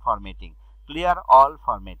clear formatting, clear all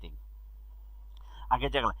formatting. আগে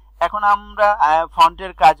জায়গা এখন আমরা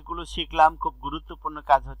ফন্টের কাজগুলো শিখলাম। খুব গুরুত্বপূর্ণ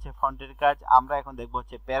কাজ হচ্ছে ফন্টের কাজ। আমরা এখন দেখব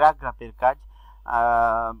হচ্ছে প্যারাগ্রাফের কাজ।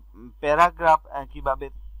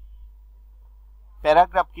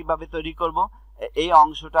 প্যারাগ্রাফ কিভাবে তৈরি করব এই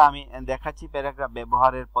অংশটা আমি দেখাচ্ছি। প্যারাগ্রাফ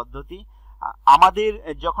ব্যবহারের পদ্ধতি। আমাদের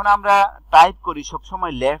যখন আমরা টাইপ করি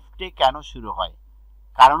সবসময় লেফটে কেন শুরু হয়?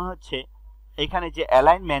 কারণ হচ্ছে এখানে যে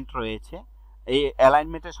অ্যালাইনমেন্ট রয়েছে, এই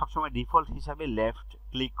অ্যালাইনমেন্টে সবসময় ডিফল্ট হিসাবে লেফট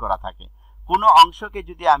ক্লিক করা থাকে। কোনো অংশকে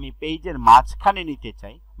যদি আমি পেজের মাঝখানে নিতে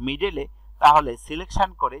চাই মিডলে, তাহলে সিলেকশন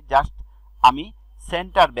করে জাস্ট আমি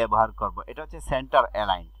সেন্টার ব্যবহার করব। এটা হচ্ছে সেন্টার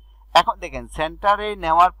অ্যালাইন। এখন দেখেন সেন্টারে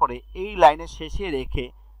নেওয়ার পরে এই লাইনের শেষে রেখে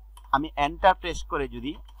আমি এন্টার প্রেস করে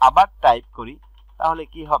যদি আবার টাইপ করি তাহলে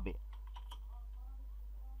কি হবে?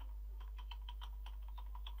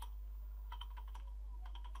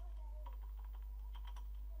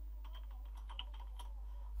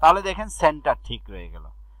 তাহলে দেখেন সেন্টার ঠিক রয়ে গেল।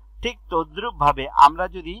 ঠিক তদ্রুপ ভাবে আমরা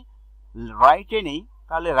যদি রাইটে নেই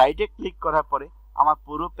তাহলে রাইটে ক্লিক করার পরে আমার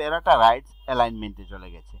পুরো প্যারাটা রাইট অ্যালাইনমেন্টে চলে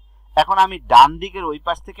গেছে। এখন আমি ডান দিকের ওই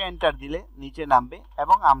পাশ থেকে এন্টার দিলে নিচে নামবে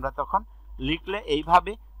এবং আমরা তখন লিখলে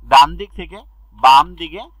এইভাবে ডান দিক থেকে বাম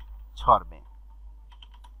দিকে ছড়বে।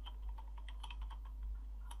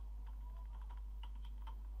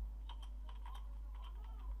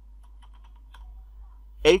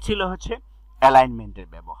 এই ছিল হচ্ছে অ্যালাইনমেন্টের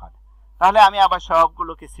ব্যবহার। তাহলে আমি আবার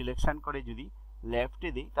সবগুলোকে সিলেকশন করে যদি লেফটে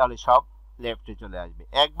দিই তাহলে সব লেফটে চলে আসবে।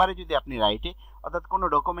 একবারে যদি আপনি রাইটে, অর্থাৎ কোনো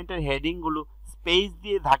ডকুমেন্টের হেডিংগুলো স্পেস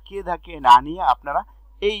দিয়ে ধাকিয়ে ধাকিয়ে না নিয়ে আপনারা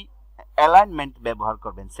এই অ্যালাইনমেন্ট ব্যবহার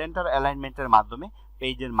করবেন, সেন্টার অ্যালাইনমেন্টের মাধ্যমে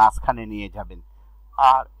পেজের মাঝখানে নিয়ে যাবেন।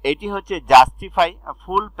 আর এটি হচ্ছে জাস্টিফাই।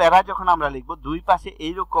 ফুল প্যারা যখন আমরা লিখব দুই পাশে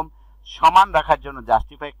এইরকম সমান রাখার জন্য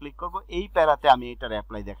জাস্টিফাই ক্লিক করব। এই প্যারাতে আমি এটার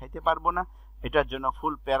অ্যাপ্লাই দেখাইতে পারবো না, এটার জন্য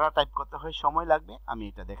ফুল প্যারা টাইপ করতে হয়, সময় লাগবে, আমি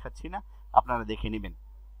এটা দেখাচ্ছি না, আপনারা দেখে নেবেন।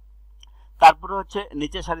 তারপরে হচ্ছে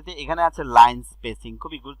নিচের সারিতে এখানে আছে লাইন স্পেসিং,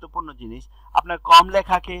 খুবই গুরুত্বপূর্ণ জিনিস। আপনার কম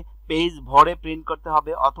লেখাকে পেজ ভরে প্রিন্ট করতে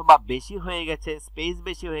হবে, অথবা বেশি হয়ে গেছে, স্পেস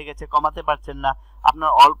বেশি হয়ে গেছে, কমাতে পারছেন না,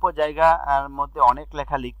 আপনার অল্প জায়গার মধ্যে অনেক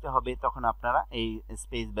লেখা লিখতে হবে, তখন আপনারা এই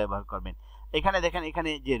স্পেস ব্যবহার করবেন। এখানে দেখেন,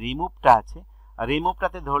 এখানে যে রিমুভটা আছে,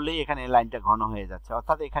 রিমুভটাতে ধরলেই এখানে লাইনটা ঘন হয়ে যাচ্ছে,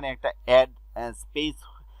 অর্থাৎ এখানে একটা অ্যাড স্পেস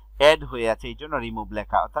অ্যাড হয়ে আছে, এই জন্য রিমুভ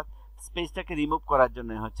লেখা, অর্থাৎ স্পেসটাকে রিমুভ করার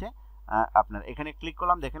জন্য হচ্ছে আপনার এখানে ক্লিক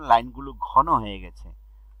করলাম, দেখেন লাইনগুলো ঘন হয়ে গেছে।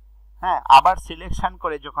 হ্যাঁ, আবার সিলেকশন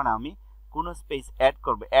করে যখন আমি কোনো স্পেস অ্যাড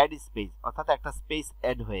করব, অ্যাড স্পেস, অর্থাৎ একটা স্পেস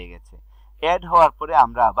অ্যাড হয়ে গেছে। অ্যাড হওয়ার পরে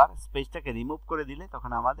আমরা আবার স্পেসটাকে রিমুভ করে দিলে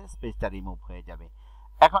তখন আমাদের স্পেসটা রিমুভ হয়ে যাবে।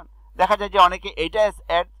 এখন দেখা যায় যে অনেকে এইটা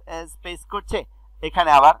অ্যাড স্পেস করছে, এখানে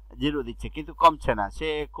আবার জিরো দিচ্ছে, কিন্তু কমছে না, সে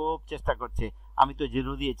খুব চেষ্টা করছে, আমি তো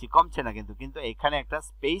জিরো দিয়েছি, কমছে না, কিন্তু এখানে একটা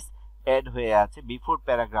স্পেস অ্যাড হয়ে আছে বিফোর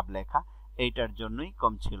প্যারাগ্রাফ লেখা, এইটার জন্যই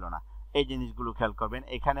কমছিল না। এই জিনিসগুলো খেয়াল করবেন।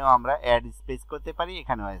 এখানেও আমরা অ্যাড স্পেস করতে পারি,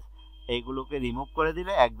 এখানেও এইগুলোকে রিমুভ করে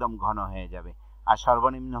দিলে একদম ঘন হয়ে যাবে। আর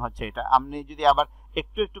সর্বনিম্ন হচ্ছে এটা। আপনি যদি আবার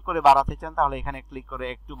একটু একটু করে বাড়াতে চান তাহলে এখানে ক্লিক করে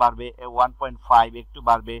একটু বাড়বে 1.5, একটু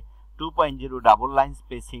বাড়বে 2.0, ডাবল লাইন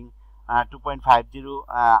স্পেসিং 2.50,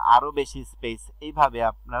 আরো বেশি স্পেস, এইভাবে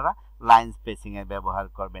আপনারা লাইন স্পেসিং এর ব্যবহার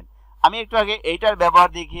করবেন। আমি একটু আগে এইটার ব্যবহার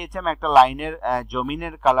দেখিয়েছিলাম, একটা লাইনের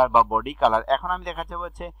জমিনের কালার বা বডি কালার। এখন আমি দেখাতে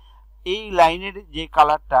হচ্ছে এই লাইনের যে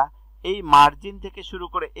কালারটা, এই মার্জিন থেকে শুরু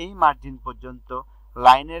করে এই মার্জিন পর্যন্ত,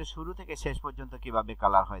 লাইনের শুরু থেকে শেষ পর্যন্ত কিভাবে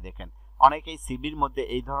কালার হয় দেখেন। অনেকেই সিবির মধ্যে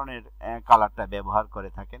এই ধরনের কালারটা ব্যবহার করে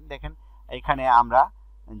থাকেন। দেখেন এখানে আমরা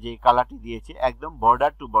যে কালারটি দিয়েছি একদম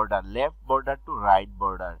border two border, left border two right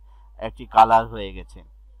border একটি কালার হয়ে গেছে।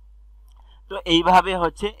 তো এইভাবে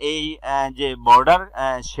হচ্ছে এই যে বর্ডার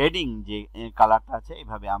শেডিং যে কালারটা আছে,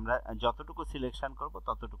 এইভাবে আমরা যতটুকু সিলেকশন করব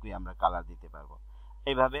ততটুকুই আমরা কালার দিতে পারবো।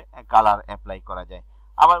 এইভাবে কালার অ্যাপ্লাই করা যায়।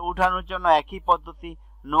 আবার উঠানোর জন্য একই পদ্ধতি,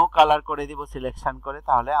 নো কালার করে দিব সিলেকশন করে,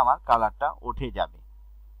 তাহলে আমার কালারটা উঠে যাবে।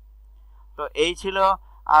 তো এই ছিল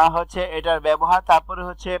হচ্ছে এটার ব্যবহার। তারপরে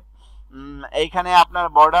হচ্ছে এইখানে আপনার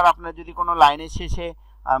বর্ডার, আপনার যদি কোনো লাইনের শেষে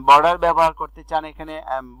বর্ডার ব্যবহার করতে চান, এখানে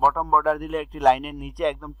বটম বর্ডার দিলে একটি লাইনের নিচে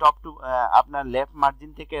একদম টপ টু আপনার লেফট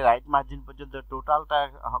মার্জিন থেকে রাইট মার্জিন পর্যন্ত টোটালটা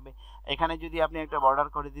হবে। এখানে যদি আপনি একটা বর্ডার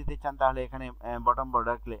করে দিতে চান তাহলে এখানে বটম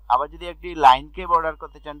বর্ডার ক্লিক। আবার যদি একটি লাইনকে বর্ডার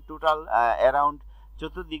করতে চান টোটাল অ্যারাউন্ড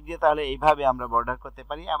চতুর্দিক দিয়ে, তাহলে এইভাবে আমরা বর্ডার করতে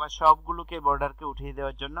পারি। আবার সবগুলোকে বর্ডারকে উঠিয়ে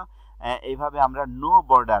দেওয়ার জন্য এইভাবে আমরা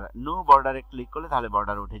নো বর্ডারে ক্লিক করলে তাহলে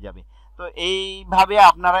বর্ডার উঠে যাবে। তো এইভাবে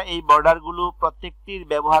আপনারা এই বর্ডারগুলো প্রত্যেকটির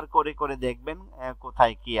ব্যবহার করে করে দেখবেন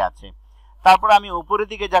কোথায় কি আছে। তারপর আমি উপরের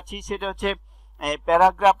দিকে যাচ্ছি, সেটা হচ্ছে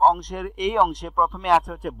প্যারাগ্রাফ অংশের এই অংশে প্রথমে আছে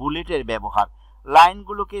হচ্ছে বুলেটের ব্যবহার।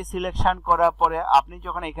 লাইনগুলোকে সিলেকশন করার পরে আপনি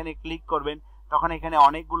যখন এখানে ক্লিক করবেন তখন এখানে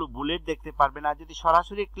অনেকগুলো বুলেট দেখতে পারবেন। আর যদি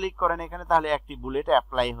সরাসরি ক্লিক করেন এখানে তাহলে একটি বুলেট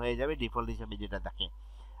অ্যাপ্লাই হয়ে যাবে ডিফল্ট হিসেবে যেটা থাকে।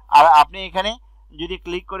 আর আপনি এখানে যদি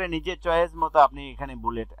ক্লিক করে নিজের চয়েস মতো আপনি এখানে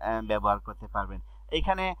বুলেট ব্যবহার করতে পারবেন।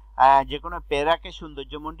 এখানে যে কোনো প্যারাকে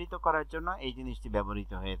সৌন্দর্যমণ্ডিত করার জন্য এই জিনিসটি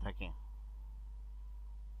ব্যবহৃত হয়ে থাকে।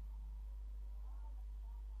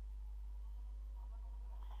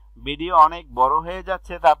 ভিডিও অনেক বড় হয়ে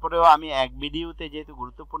যাচ্ছে, তারপরেও আমি এক ভিডিওতে যেহেতু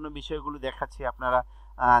গুরুত্বপূর্ণ বিষয়গুলো দেখাচ্ছি, আপনারা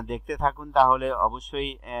দেখতে থাকুন, তাহলে অবশ্যই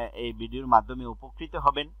এই ভিডিওর মাধ্যমে উপকৃত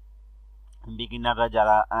হবেন। বিগিনাররা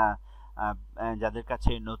যারা যাদের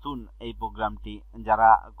কাছে নতুন এই প্রোগ্রামটি, যারা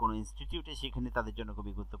কোনো ইনস্টিটিউটে শিখেনি তাদের জন্য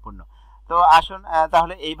খুবই গুরুত্বপূর্ণ। তো আসুন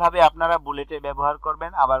তাহলে এইভাবে আপনারা বুলেটে ব্যবহার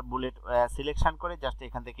করবেন। আবার বুলেট সিলেকশন করে জাস্ট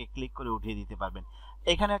এখান থেকে ক্লিক করে উঠিয়ে দিতে পারবেন।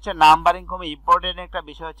 এখানে হচ্ছে নাম্বারিং, খুব ইম্পর্টেন্ট একটা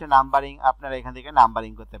বিষয় হচ্ছে নাম্বারিং। আপনারা এখান থেকে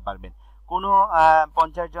নাম্বারিং করতে পারবেন। কোনো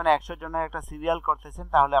 50 জন 100 জনের একটা সিরিয়াল করতেছেন,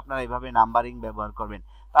 তাহলে আপনারা এইভাবে নাম্বারিং ব্যবহার করবেন।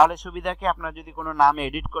 তাহলে সুবিধা কি, আপনার যদি কোনো নাম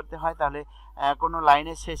এডিট করতে হয় তাহলে কোনো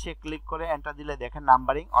লাইনের শেষে ক্লিক করে এন্টার দিলে দেখেন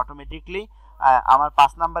নাম্বারিং অটোমেটিকলি আমার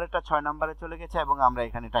 5 নম্বরেরটা 6 নম্বরে চলে গেছে এবং আমরা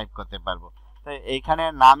এখানে টাইপ করতে পারবো। তো এইখানে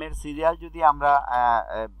নামের সিরিয়াল যদি আমরা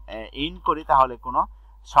ইন করি তাহলে কোনো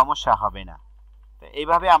সমস্যা হবে না। তো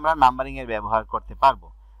এইভাবে আমরা নাম্বারিং এর ব্যবহার করতে পারবো।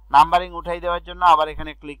 নাম্বারিং উঠাই দেওয়ার জন্য আবার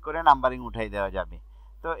এখানে ক্লিক করে নাম্বারিং উঠাই দেওয়া যাবে।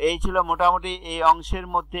 তো এই ছিল মোটামুটি এই অংশের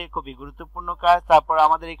মধ্যে খুবই গুরুত্বপূর্ণ কাজ। তারপর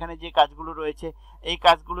আমাদের এখানে যে কাজগুলো রয়েছে এই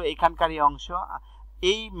কাজগুলো এখানকারই অংশ।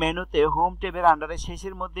 এই মেনুতে হোম ট্যাবের আন্ডারে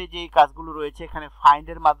শেষের মধ্যে যে কাজগুলো রয়েছে, এখানে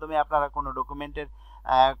ফাইন্ডের মাধ্যমে আপনারা কোনো ডকুমেন্টের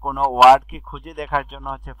কোনো ওয়ার্ডকে খুঁজে দেখার জন্য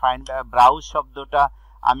হচ্ছে ফাইন্ড ব্রাউজ শব্দটা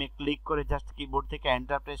আমি ক্লিক করে জাস্ট কিবোর্ড থেকে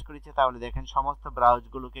এন্টার প্রেস করেছি, তাহলে দেখেন সমস্ত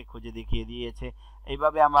ব্রাউজগুলোকে খুঁজে দেখিয়ে দিয়েছে।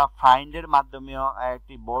 এইভাবে আমরা ফাইন্ডের মাধ্যমেও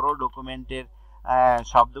একটি বড় ডকুমেন্টের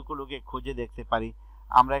শব্দগুলোকে খুঁজে দেখতে পারি।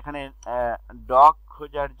 আমরা এখানে ডগ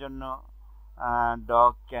খোঁজার জন্য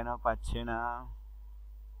ডগ কেন পাচ্ছে না,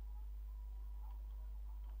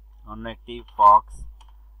 অন্য একটি ফক্স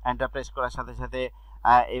এন্টার প্রেস করার সাথে সাথে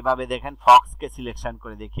এভাবে দেখেন ফক্সকে সিলেকশন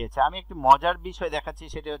করে দেখিয়েছে। আমি একটি মজার বিষয় দেখাচ্ছি,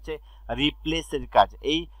 সেটা হচ্ছে রিপ্লেসের কাজ।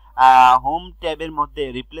 এই হোম ট্যাবের মধ্যে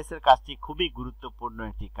রিপ্লেসের কাজটি খুবই গুরুত্বপূর্ণ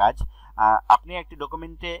একটি কাজ। আপনি একটি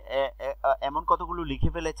ডকুমেন্টে এমন কতগুলো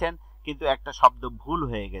লিখে ফেলেছেন কিন্তু একটা শব্দ ভুল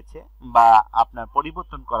হয়ে গেছে বা আপনার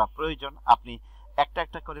পরিবর্তন করা প্রয়োজন, আপনি একটা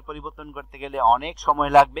একটা করে পরিবর্তন করতে গেলে অনেক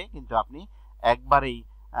সময় লাগবে, কিন্তু আপনি একবারেই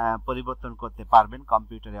পরিবর্তন করতে পারবেন।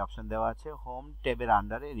 কম্পিউটারে অপশন দেওয়া আছে হোম ট্যাবের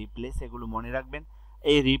আন্ডারে রিপ্লেস, এগুলো মনে রাখবেন।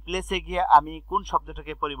 এই রিপ্লেসে গিয়ে আমি কোন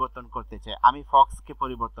শব্দটাকে পরিবর্তন করতে চাই, আমি ফক্সকে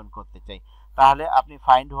পরিবর্তন করতে চাই, তাহলে আপনি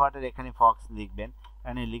ফাইন্ড হোয়াটের এখানে ফক্স লিখবেন।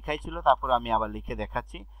 এখানে লিখাই ছিল, তারপর আমি আবার লিখে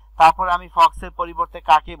দেখাচ্ছি। তারপর আমি ফক্সের পরিবর্তে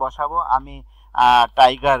কাকে বসাবো, আমি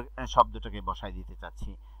টাইগার শব্দটাকে বসাই দিতে চাচ্ছি।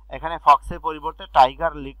 এখানে ফক্সের পরিবর্তে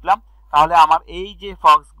টাইগার লিখলাম, তাহলে আমার এই যে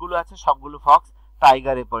ফক্সগুলো আছে সবগুলো ফক্স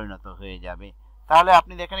টাইগারে পরিণত হয়ে যাবে। তাহলে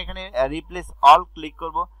আপনি দেখেন এখানে রিপ্লেস অল ক্লিক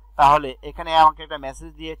করব, তাহলে এখানে আমাকে একটা মেসেজ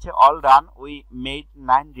দিয়েছে অল রান উই মেড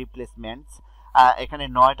 9 রিপ্লেসমেন্টস, এখানে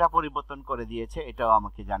 9টা পরিবর্তন করে দিয়েছে, এটাও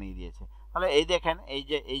আমাকে জানিয়ে দিয়েছে। তাহলে এই দেখেন এই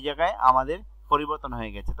যে এই জায়গায় আমাদের পরিবর্তন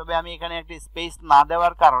হয়ে গেছে। তবে আমি এখানে একটি স্পেস না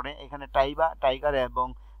দেওয়ার কারণে এখানে টাইগার এবং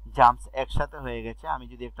জাম্পস একসাথে হয়ে গেছে। আমি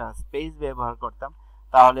যদি একটা স্পেস ব্যবহার করতাম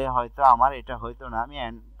তাহলে হয়তো আমার এটা হয়তো না। আমি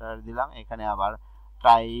এন্টার দিলাম, এখানে আবার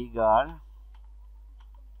টাইগার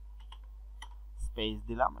স্পেস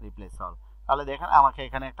দিলাম রিপ্লেস অল, তাহলে দেখেন আমাকে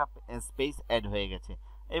এখানে একটা স্পেস অ্যাড হয়ে গেছে।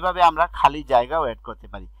 এইভাবে আমরা খালি জায়গাও অ্যাড করতে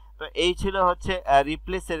পারি। তো এই ছিল হচ্ছে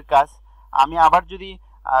রিপ্লেসের কাজ। আমি আবার যদি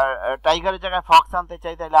টাইগারের জায়গায় ফক্স আনতে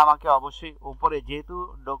চাই তাহলে আমাকে অবশ্যই উপরে, যেহেতু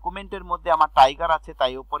ডকুমেন্টের মধ্যে আমার টাইগার আছে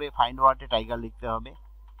তাই উপরে ফাইন্ড ওয়ার্ডে টাইগার লিখতে হবে,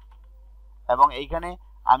 এবং এইখানে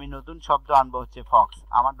আমি নতুন শব্দ আনবো হচ্ছে ফক্স।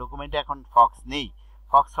 আমার ডকুমেন্টে এখন ফক্স নেই,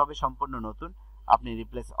 ফক্স হবে সম্পূর্ণ নতুন। আপনি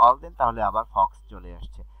রিপ্লেস অল দেন, তাহলে আবার ফক্স চলে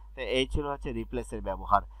আসছে। তো এই ছিল হচ্ছে রিপ্লেসের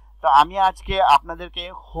ব্যবহার। তো আমি আজকে আপনাদেরকে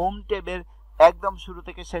হোম ট্যাবের একদম শুরু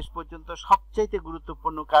থেকে শেষ পর্যন্ত সবচাইতে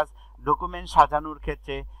গুরুত্বপূর্ণ কাজ ডকুমেন্ট সাজানোর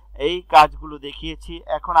ক্ষেত্রে এই কাজগুলো দেখিয়েছি।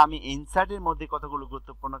 এখন আমি ইনসার্টের মধ্যে কতগুলো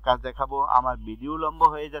গুরুত্বপূর্ণ কাজ দেখাবো। আমার ভিডিও লম্বা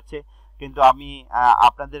হয়ে যাচ্ছে, কিন্তু আমি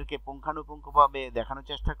আপনাদেরকে পুঙ্খানুপুঙ্খভাবে দেখানোর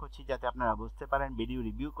চেষ্টা করছি যাতে আপনারা বুঝতে পারেন। ভিডিও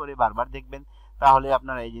রিভিউ করে বারবার দেখবেন, তাহলে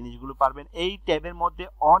আপনারা এই জিনিসগুলো পারবেন। এই ট্যাবের মধ্যে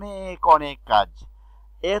অনেক অনেক কাজ,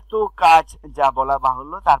 এত কাজ যা বলা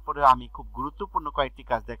বাহুল্য। তারপরে আমি খুব গুরুত্বপূর্ণ কয়েকটি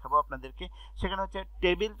কাজ দেখাবো আপনাদেরকে। সেখানে হচ্ছে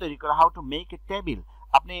টেবিল তৈরি করা, how to make a table.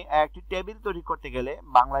 আপনি একটি টেবিল তৈরি করতে গেলে,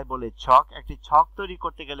 বাংলায় বলে ছক, একটি ছক তৈরি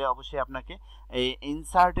করতে গেলে অবশ্যই আপনাকে এই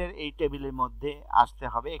ইনসার্টের এই টেবিলের মধ্যে আসতে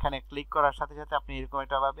হবে। এখানে ক্লিক করার সাথে সাথে আপনি এরকম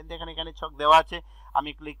একটা পাবেন, দেখেন এখানে ছক দেওয়া আছে। আমি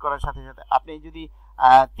ক্লিক করার সাথে সাথে আপনি যদি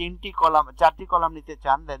 4টি কলাম নিতে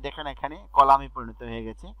চান, দেখেন এখানে কলামে পরিণত হয়ে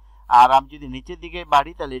গেছে। আর আমি যদি নিচের দিকে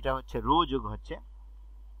বাড়ি তাহলে এটা হচ্ছে রো যোগ হচ্ছে।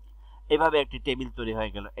 এভাবে একটি টেবিল তৈরি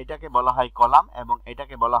হয়ে গেল। এটাকে বলা হয় কলাম এবং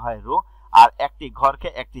এটাকে বলা হয় রো। আর একটি ঘরকে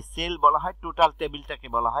একটি সেল বলা হয়। টোটাল টেবিলটাকে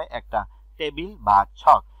বলা হয় একটা টেবিল বা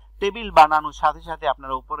ছক। টেবিল বানানোর সাথে সাথে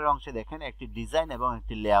আপনারা উপরের অংশে দেখেন একটি ডিজাইন এবং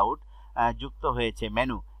একটি লেআউট যুক্ত হয়েছে,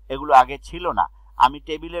 মেনু। এগুলো আগে ছিল না। আমি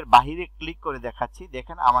টেবিলের বাহিরে ক্লিক করে দেখাচ্ছি,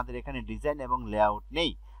 দেখেন আমাদের এখানে ডিজাইন এবং লেআউট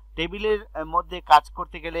নেই। টেবিলের মধ্যে কাজ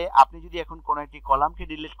করতে গেলে আপনি যদি এখন কোনো একটি কলামকে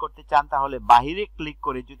ডিলিট করতে চান তাহলে বাহিরে ক্লিক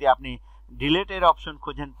করে যদি আপনি ডিলিটের অপশন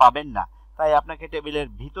খুঁজেন পাবেন না, তাই আপনাকে টেবিলের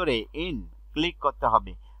ভিতরে ইন ক্লিক করতে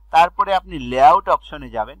হবে। তারপরে আপনি লেআউট অপশনে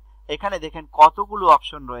যাবেন। এখানে দেখেন কতগুলো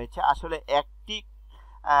অপশন রয়েছে। আসলে একটি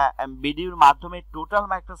ভিডিওর মাধ্যমে টোটাল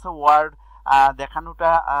মাইক্রোসফট ওয়ার্ড দেখানোটা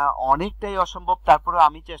অনেকটাই অসম্ভব। তারপরে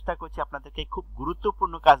আমি চেষ্টা করছি আপনাদেরকে খুব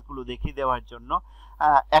গুরুত্বপূর্ণ কাজগুলো দেখিয়ে দেওয়ার জন্য।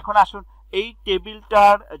 এখন আসুন, এই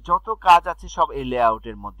টেবিলটার যত কাজ আছে সব এই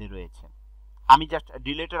লেআউটের মধ্যে রয়েছে। আমি জাস্ট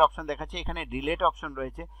ডিলিটের অপশন দেখাচ্ছি, এখানে ডিলিট অপশন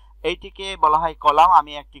রয়েছে। এইটিকে বলা হয় কলাম।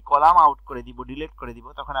 আমি একটি কলাম আউট করে দিব, ডিলিট করে দিব।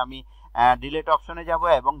 তখন আমি ডিলিট অপশনে যাব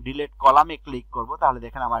এবং ডিলিট কলামে ক্লিক করব, তাহলে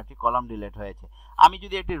দেখেন আমার একটি কলাম ডিলিট হয়েছে। আমি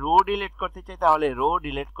যদি একটি রো ডিলিট করতে চাই তাহলে রো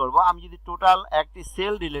ডিলিট করব। আমি যদি টোটাল একটি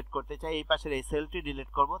সেল ডিলিট করতে চাই, এই পাশের এই সেলটি ডিলিট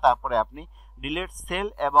করব। তারপরে আপনি ডিলিট সেল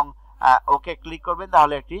এবং ওকে ক্লিক করবেন,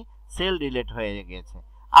 তাহলে একটি সেল ডিলিট হয়ে গেছে।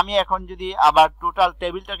 আমি এখন যদি আবার টোটাল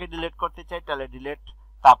টেবিলটাকে ডিলিট করতে চাই তাহলে ডিলিট,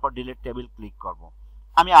 তারপর ডিলিট টেবিল ক্লিক করব।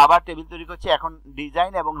 আমি আবার টেবিল তৈরি করছি। এখন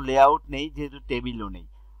ডিজাইন এবং লেআউট নেই, যেহেতু টেবিলও নেই।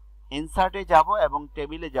 ইনসার্টে যাব এবং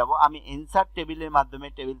টেবিলে যাব। আমি ইনসার্ট টেবিলের মাধ্যমে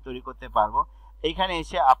টেবিল তৈরি করতে পারবো। এইখানে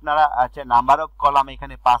এসে আপনারা আচ্ছা নাম্বার অফ কলাম,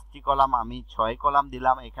 এখানে 5টি কলাম, আমি 6 কলাম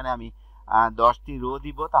দিলাম, এখানে আমি 10টি রো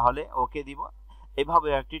দিব, তাহলে ওকে দিব। এভাবে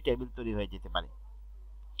একটি টেবিল তৈরি হয়ে যেতে পারে।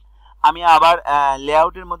 আমি আবার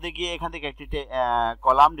লেআউটের মধ্যে গিয়ে এখান থেকে একটি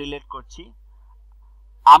কলাম ডিলিট করছি।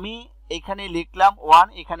 আমি এখানে লিখলাম 1,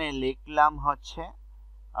 এখানে লিখলাম হচ্ছে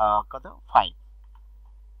কত 5।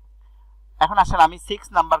 এখন আসলে আমি 6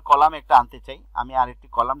 নাম্বার কলাম একটা আনতে চাই, আমি আরেকটি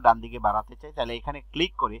কলাম ডান দিকে বাড়াতে চাই, তাহলে এখানে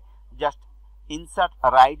ক্লিক করে জাস্ট ইনসার্ট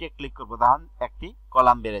রাইটে ক্লিক করব, তখন একটি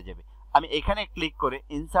কলাম বেড়ে যাবে। আমি এখানে ক্লিক করে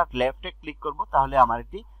ইনসার্ট লেফটে ক্লিক করব, তাহলে আমার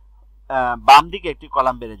একটি বাম দিকে একটি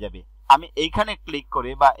কলাম বেড়ে যাবে। আমি এইখানে ক্লিক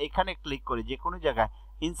করে বা এখানে ক্লিক করে যে কোনো জায়গায়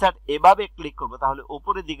ইনসার্ট এভাবে ক্লিক করব, তাহলে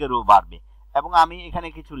উপরের দিকে রো বাড়বে। এবং আমি এখানে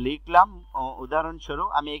কিছু লিখলাম, উদাহরণস্বরূপ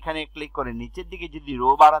আমি এখানে ক্লিক করে নিচের দিকে যদি রো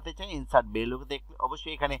বাড়াতে চাই, ইনসার্ট বেলুতে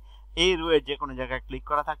অবশ্যই এখানে এই রো এর যে কোনো জায়গায় ক্লিক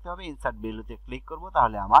করা থাকতে হবে, ইনসার্ট বেলুতে ক্লিক করব,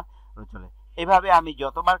 তাহলে আমার রো চলে। এভাবে আমি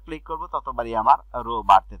যতবার ক্লিক করব ততবারই আমার রো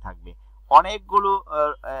বাড়তে থাকবে। অনেকগুলো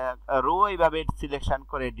রো এইভাবে সিলেকশন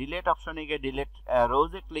করে ডিলিট অপশনে গিয়ে ডিলিট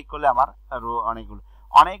রোজে ক্লিক করলে আমার রো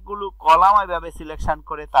অনেকগুলো কলাম এইভাবে সিলেকশন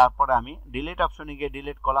করে তারপরে আমি ডিলিট অপশনে গিয়ে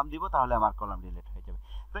ডিলিট কলাম দিব, তাহলে আমার কলাম ডিলিট হয়ে যাবে।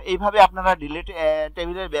 তো এইভাবে আপনারা ডিলিট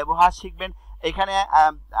টেবিলের ব্যবহার শিখবেন। এখানে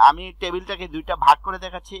আমি টেবিলটাকে দুইটা ভাগ করে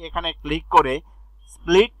দেখাচ্ছি। এখানে ক্লিক করে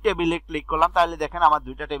স্প্লিট টেবিলে ক্লিক করলাম, তাহলে দেখেন আমার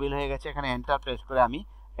দুইটা টেবিল হয়ে গেছে। এখানে এন্টার প্রেস করে আমি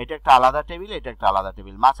এটা একটা আলাদা টেবিল, এটা একটা আলাদা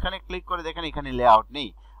টেবিল। মাঝখানে ক্লিক করে দেখেন এখানে লেআউট নেই,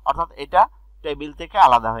 অর্থাৎ এটা টেবিল থেকে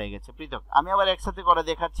আলাদা হয়ে গেছে, পৃথক। আমি আবার একসাথে করে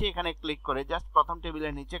দেখাচ্ছি। এখানে ক্লিক করে জাস্ট প্রথম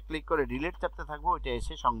টেবিলের নিচে ক্লিক করে ডিলিট চাপতে থাকবো, ওইটা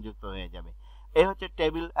এসে সংযুক্ত হয়ে যাবে। এই হচ্ছে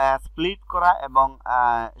টেবিল স্প্লিট করা এবং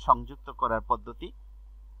সংযুক্ত করার পদ্ধতি।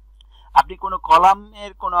 আপনি কোনো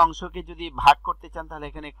কলামের কোনো অংশকে যদি ভাগ করতে চান, তাহলে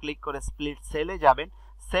এখানে ক্লিক করে স্প্লিট সেলে যাবেন।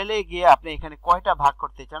 সেলে গিয়ে আপনি এখানে কয়টা ভাগ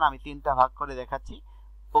করতে চান, আমি 3টা ভাগ করে দেখাচ্ছি,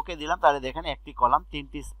 ওকে দিলাম, তাহলে দেখেন একটি কলাম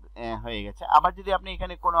 3টি হয়ে গেছে। আবার যদি আপনি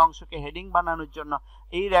এখানে কোনো অংশকে হেডিং বানানোর জন্য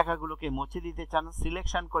এই রেখাগুলোকে মুছে দিতে চান,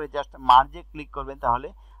 সিলেকশন করে জাস্ট মার্জে ক্লিক করবেন, তাহলে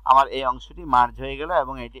আমার এই অংশটি মার্জ হয়ে গেল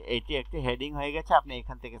এবং এটি একটি হেডিং হয়ে গেছে। আপনি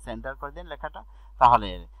এখান থেকে সেন্টার করে দেন লেখাটা, তাহলে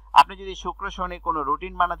আপনি যদি শুক্র শনি কোনো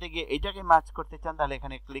রুটিন বানাতে গিয়ে এটাকে মার্জ করতে চান, তাহলে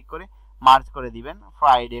এখানে ক্লিক করে মার্জ করে দিবেন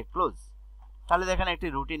ফ্রাইডে ক্লোজ, তাহলে দেখেন একটি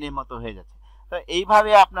রুটিনের মতো হয়ে যাচ্ছে। তো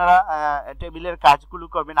এইভাবে আপনারা টেবিলের কাজগুলো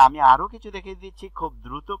করবেন। আমি আরো কিছু দেখিয়ে দিচ্ছি, খুব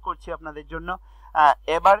দ্রুত করছি আপনাদের জন্য।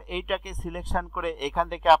 এবার এইটাকে সিলেকশন করে এখান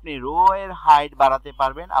থেকে আপনি রো এর হাইট বাড়াতে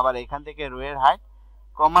পারবেন, আবার এখান থেকে রো এর হাইট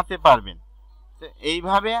কমাতে পারবেন। তো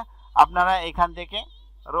এইভাবে আপনারা এখান থেকে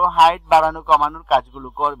রো হাইট বাড়ানো কমানোর কাজগুলো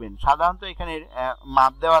করবেন। সাধারণত এখানে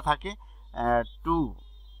মাপ দেওয়া থাকে 2।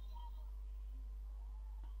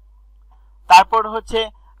 তারপর হচ্ছে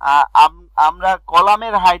আমরা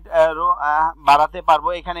কলামের হাইট বাড়াতে পারবো।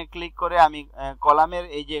 এখানে ক্লিক করে আমি কলামের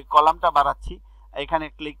এই যে কলামটা বাড়াচ্ছি, এখানে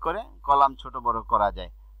ক্লিক করে কলাম ছোট বড় করা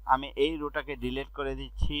যায়। আমি এই রোটাকে ডিলিট করে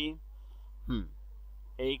দিচ্ছি,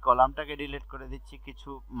 এই কলামটাকে ডিলিট করে দিচ্ছি। কিছু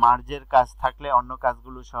মার্জের কাজ থাকলে অন্য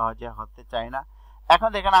কাজগুলো সহজে হতে চায় না। এখন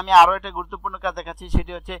দেখেন আমি আরো একটা গুরুত্বপূর্ণ কাজ দেখাচ্ছি,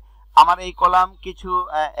 সেটি হচ্ছে আমার এই কলাম কিছু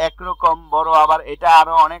একরকম বড়, আবার এটা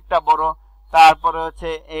আরো অনেকটা বড়, তারপরে হচ্ছে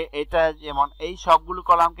এটা যেমন এই সবগুলো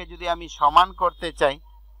কলামকে যদি আমি সমান করতে চাই,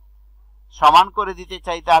 সমান করে দিতে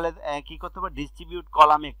চাই, তাহলে কি করতে হবে, ডিস্ট্রিবিউট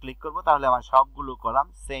কলামে ক্লিক করব, তাহলে আমার সবগুলো কলাম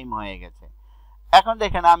সেম হয়ে গেছে। এখন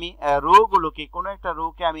দেখেন আমি রো গুলোকে, কোনো একটা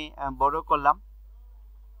রোকে আমি বড় করলাম,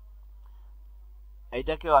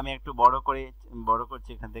 এইটাকেও আমি একটু বড় করছি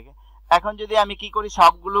এখান থেকে। এখন যদি আমি কি করি,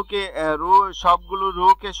 সবগুলো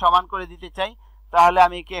রোকে সমান করে দিতে চাই, তাহলে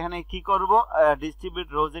আমি এখানে কি করব, ডিস্ট্রিবিউট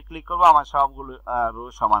রোজে ক্লিক করব, আমার সবগুলো রো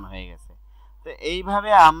সমান হয়ে গেছে। তো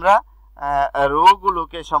এইভাবে আমরা রো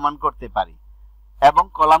গুলোকে সমান করতে পারি এবং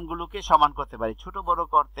কলামগুলোকে সমান করতে পারি, ছোট বড়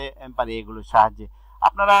করতে পারি এগুলোর সাহায্যে।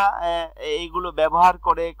 আপনারা এইগুলো ব্যবহার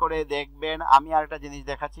করে করে দেখবেন। আমি আরেকটা জিনিস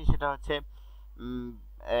দেখাচ্ছি, সেটা হচ্ছে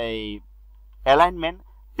এই অ্যালাইনমেন্ট।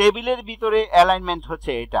 টেবিলের ভিতরে অ্যালাইনমেন্ট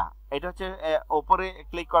হচ্ছে এটা হচ্ছে উপরে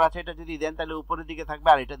ক্লিক করা আছে, এটা যদি দেন তাহলে উপরের দিকে থাকবে,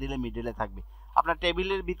 আর এটা দিলে মিডলে থাকবে। আপনার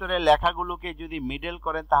টেবিলের ভিতরে লেখাগুলোকে যদি মিডল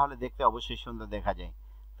করেন, তাহলে দেখতে অবশ্যই সুন্দর দেখা যায়।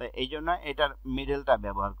 তো এই জন্য এটার মিডলটা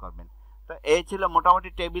ব্যবহার করবেন। তো এই ছিল মোটামুটি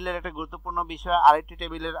টেবিলের একটা গুরুত্বপূর্ণ বিষয়। আরেকটি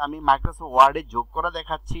টেবিলের আমি মাইক্রোসফট ওয়ার্ডে যোগ করা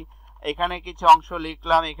দেখাচ্ছি। এখানে কিছু অংশ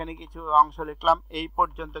লিখলাম, এখানে কিছু অংশ লিখলাম, এই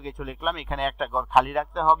পর্যন্ত কিছু লিখলাম। এখানে একটা ঘর খালি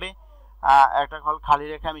রাখতে হবে, একটা ঘর খালি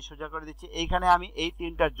রেখে আমি সোজা করে দিচ্ছি। এইখানে আমি এই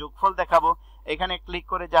 3টার যোগফল দেখাবো। এখানে ক্লিক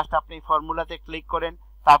করে জাস্ট আপনি ফর্মুলাতে ক্লিক করেন,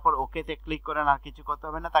 তারপর ওকেতে ক্লিক করেন, আর কিছু করতে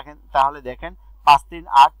হবে না। তাহলে দেখেন 5 3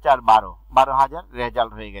 8 4 12,000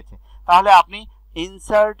 রেজাল্ট হয়ে গেছে। তাহলে আপনি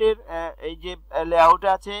ইনসার্টের এই যে লেআউট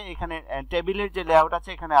আছে, এখানে টেবিলের যে লেআউট আছে,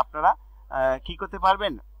 এখানে আপনারা কি করতে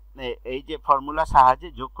পারবেন, এই যে ফর্মুলা সাহায্যে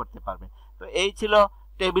যোগ করতে পারবেন। তো এই ছিল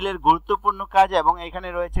টেবিলের গুরুত্বপূর্ণ কাজ। এবং এখানে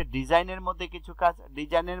রয়েছে ডিজাইনের মধ্যে কিছু কাজ।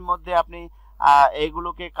 ডিজাইনের মধ্যে আপনি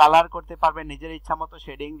এইগুলোকে কালার করতে পারবেন নিজের ইচ্ছা মতো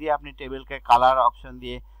শেডিং দিয়ে আপনি টেবিলকে কালার অপশন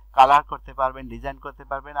দিয়ে কালার করতে পারবেন, ডিজাইন করতে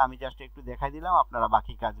পারবেন। আমি জাস্ট একটু দেখাই দিলাম, আপনারা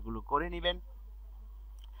বাকি কাজগুলো করে নেবেন।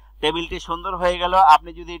 টেবিলটি সুন্দর হয়ে গেল।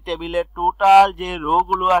 আপনি যদি টেবিলের টোটাল যে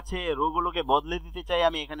রোগুলো আছে রোগুলোকে বদলে দিতে চাই,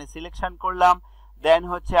 আমি এখানে সিলেকশন করলাম। দেন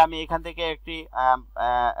হচ্ছে আমি এখান থেকে একটি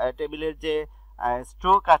টেবিলের যে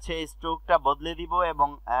স্ট্রোক আছে এই স্ট্রোকটা বদলে দিব এবং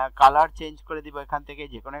কালার চেঞ্জ করে দিব এখান থেকে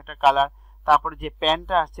যে কোনো একটা কালার। তারপর যে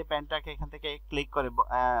প্যানটা আসছে প্যানটাকে এখান থেকে ক্লিক করে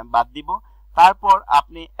বাদ দিব। তারপর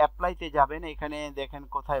আপনি অ্যাপ্লাইতে যাবেন, এখানে দেখেন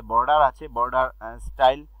কোথায় বর্ডার আছে, বর্ডার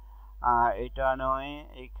স্টাইল এটা নয়,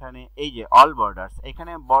 এখানে এই যে অল বর্ডার্স,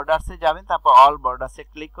 এখানে বর্ডার্সে যাবেন, তারপর অল বর্ডার্সে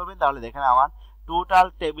ক্লিক করবেন। তাহলে দেখেন আমার টোটাল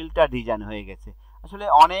টেবিলটা ডিজাইন হয়ে গেছে। আসলে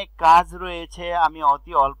অনেক কাজ রয়েছে, আমি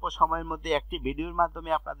অতি অল্প সময়ের মধ্যে একটি ভিডিওর মাধ্যমে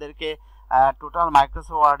আপনাদেরকে টোটাল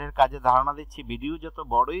মাইক্রোসফট ওয়ার্ডের কাজে ধারণা দিচ্ছি। ভিডিও যত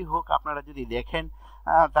বড়ই হোক আপনারা যদি দেখেন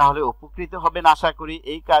তাহলে উপকৃত হবেন আশা করি।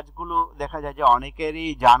 এই কাজগুলো দেখা যায় যে অনেকেরই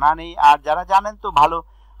জানা নেই, আর যারা জানেন তো ভালো,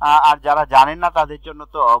 আর যারা জানেন না তাদের জন্য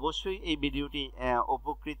তো অবশ্যই এই ভিডিওটি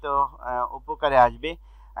উপকারে আসবে।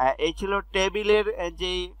 এই ছিল টেবিলের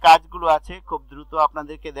যে কাজগুলো আছে, খুব দ্রুত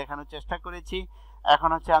আপনাদেরকে দেখানোর চেষ্টা করেছি। এখন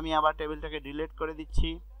হচ্ছে আমি আবার টেবিলটাকে ডিলিট করে দিচ্ছি।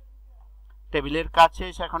 টেবিলের কাজ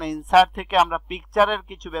শেষ। এখন ইনসার্ট থেকে আমরা পিকচারের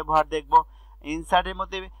কিছু ব্যবহার দেখব। ইনসার্টের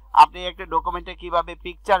মধ্যে আপনি একটা ডকুমেন্টে কিভাবে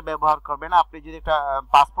পিকচার ব্যবহার করবেন, আপনি যদি একটা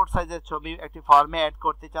পাসপোর্ট সাইজের ছবি একটি ফর্মে অ্যাড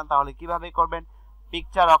করতে চান তাহলে কিভাবে করবেন।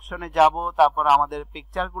 পিকচার অপশনে যাব, তারপর আমাদের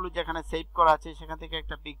পিকচারগুলো যেখানে সেভ করা আছে সেখান থেকে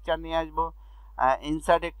একটা পিকচার নিয়ে আসব।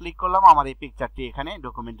 ইনসার্টে ক্লিক করলাম, আমার এই পিকচারটি এখানে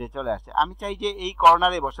ডকুমেন্টে চলে আসছে। আমি চাই যে এই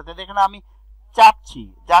কর্নারে বসাতে, দেখেন আমি চাপছি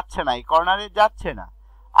যাচ্ছে না, এই কর্নারে যাচ্ছে না।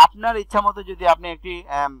 আপনার ইচ্ছা মতো যদি আপনি একটি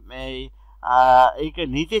এইকে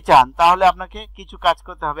নিতে চান তাহলে আপনাকে কিছু কাজ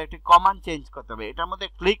করতে হবে, একটি কমান্ড চেঞ্জ করতে হবে। এটার মধ্যে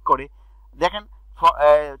ক্লিক করে দেখেন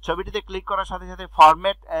ছবিটিতে ক্লিক করার সাথে সাথে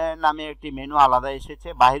ফরম্যাট নামে একটি মেনু আলাদা এসেছে,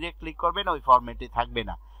 বাইরে ক্লিক করবেন ওই ফরম্যাটে থাকবে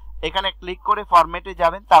না। এখানে ক্লিক করে ফরম্যাটে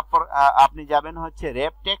যাবেন, তারপর আপনি যাবেন হচ্ছে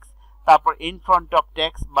র্যাপ টেক্সট, তারপর ইন ফ্রন্ট অফ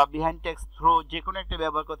টেক্সট বা বিহাইন্ড টেক্সট থ্রো যে কোনো একটা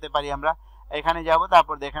ব্যবহার করতে পারি আমরা। এখানে যাব,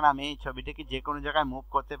 তারপর দেখেন আমি এই ছবিটিকে যে কোনো জায়গায় মুভ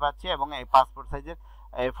করতে পারছি এবং এই পাসপোর্ট সাইজের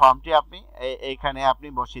এই ফর্মটি আপনি এইখানে আপনি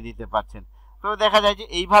বসিয়ে দিতে পারছেন। তো দেখা যায় যে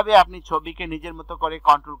এইভাবে আপনি ছবিকে নিজের মতো করে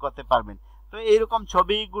কন্ট্রোল করতে পারবেন। তো এইরকম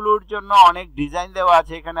ছবিগুলোর জন্য অনেক ডিজাইন দেওয়া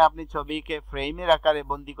আছে, এখানে আপনি ছবিকে ফ্রেমের আকারে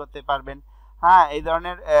বন্দি করতে পারবেন। হ্যাঁ, এই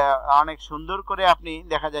ধরনের অনেক সুন্দর করে আপনি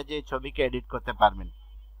দেখা যায় যে ছবিকে এডিট করতে পারবেন।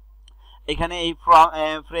 এখানে এই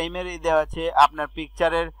ফ্রেমের দেওয়া আছে, আপনার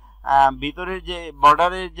পিকচারের ভিতরের যে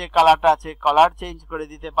বর্ডারের যে কালারটা আছে কালার চেঞ্জ করে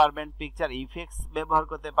দিতে পারবেন। পিকচার ইফেক্টস ব্যবহার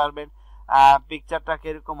করতে পারবেন। পিকচারটা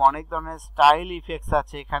কিরকম অনেক ধরনের স্টাইল ইফেক্টস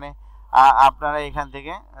আছে এখানে, আপনারা এখান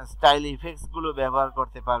থেকে স্টাইল ইফেক্টস গুলো ব্যবহার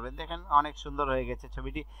করতে পারবেন। দেখেন অনেক সুন্দর হয়ে গেছে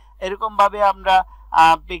ছবিটি। এরকম ভাবে আমরা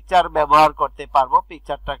পিকচার ব্যবহার করতে পারবো।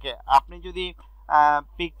 পিকচারটাকে আপনি যদি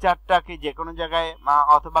পিকচারটাকে যে কোনো জায়গায়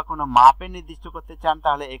অথবা কোনো মাপে নির্দিষ্ট করতে চান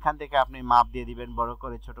তাহলে এখান থেকে আপনি মাপ দিয়ে দিবেন, বড়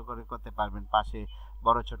করে ছোট করে করতে পারবেন, পাশে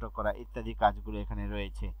বড় ছোট করা ইত্যাদি কাজগুলো এখানে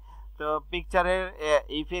রয়েছে। তো পিকচারের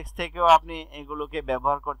ইফেক্টস থেকেও আপনি এগুলোকে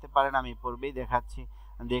ব্যবহার করতে পারেন, আমি পূর্বেই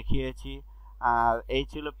দেখিয়েছি। আর এই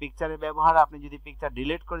ছিল পিকচারের ব্যবহার। আপনি যদি পিকচার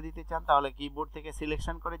ডিলিট করে দিতে চান তাহলে কিবোর্ড থেকে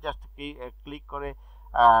সিলেকশন করে জাস্ট ক্লিক করে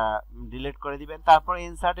ডিলিট করে দিবেন। তারপর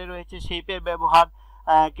ইনসার্টে রয়েছে শেপের ব্যবহার।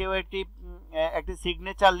 কেউ একটি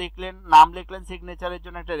সিগনেচার লিখলেন, নাম লিখলেন, সিগনেচারের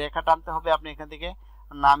জন্য একটা রেখা টানতে হবে। আপনি এখান থেকে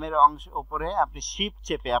নামের অংশ উপরে আপনি শিপ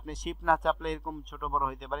চেপে, আপনি শিপ না চাপলে এরকম ছোট বড়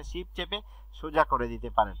হইতে পারে, শিপ চেপে সোজা করে দিতে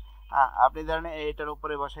পারেন। আপনি ধরেন এটার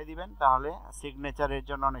উপরে বসাই দিবেন, তাহলে সিগনেচারের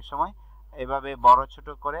জন্য অনেক সময় এভাবে বড় ছোট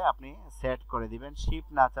করে আপনি সেট করে দিবেন। শিপ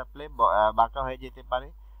না চাপলে বাঁকা হয়ে যেতে পারে,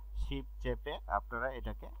 শিপ চেপে আপনারা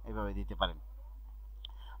এটাকে এভাবে দিতে পারেন।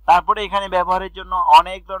 তারপরে এখানে ব্যবহারের জন্য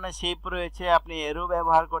অনেক ধরনের শেপ রয়েছে, আপনি এরও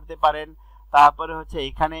ব্যবহার করতে পারেন। তারপরে হচ্ছে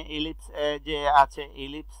এখানে ইলিপস যে আছে,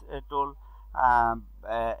 ইলিপস টুল,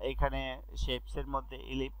 এখানে শেপসের মধ্যে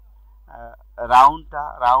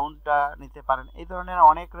রাউন্ডটা নিতে পারেন। এই ধরনের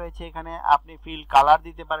অনেক রয়েছে। এখানে আপনি ফিল কালার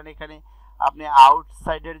দিতে পারেন, এখানে আপনি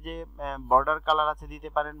আউটসাইডের যে বর্ডার কালার আছে দিতে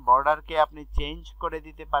পারেন, বর্ডারকে আপনি চেঞ্জ করে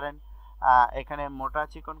দিতে পারেন। এখানে মোটা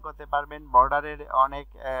চিকন করতে পারবেন। বর্ডারের অনেক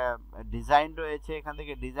ডিজাইন রয়েছে, এখান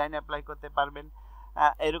থেকে ডিজাইন অ্যাপ্লাই করতে পারবেন।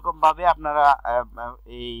 এরকম ভাবে আপনারা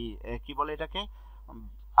এই কি বলে এটাকে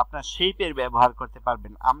আপনার শেপের ব্যবহার করতে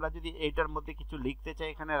পারবেন। আমরা যদি এইটার মধ্যে কিছু লিখতে চাই,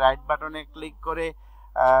 এখানে রাইট বাটনে ক্লিক করে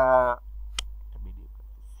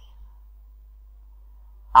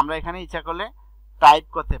আমরা এখানে ইচ্ছা করলে টাইপ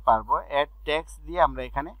করতে পারবো, অ্যাড টেক্সট দিয়ে আমরা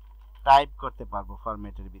এখানে টাইপ করতে পারবো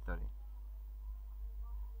ফরম্যাটের ভিতরে।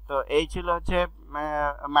 তো এই ছিল হচ্ছে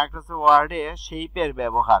মাইক্রোসফট ওয়ার্ডে শেপের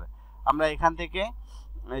ব্যবহার। আমরা এখান থেকে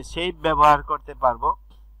শেপ ব্যবহার করতে পারবো।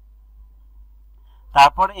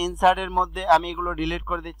 তারপর ইনসার্টের মধ্যে আমি এগুলো ডিলিট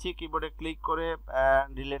করে দিচ্ছি, কিবোর্ডে ক্লিক করে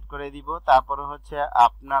ডিলিট করে দিব। তারপরে হচ্ছে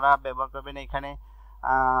আপনারা ব্যবহার করবেন এখানে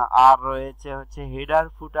আর রয়েছে হচ্ছে হেডার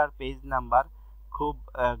ফুটার পেজ নাম্বার। খুব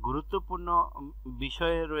গুরুত্বপূর্ণ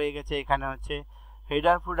বিষয় রয়ে গেছে এখানে হচ্ছে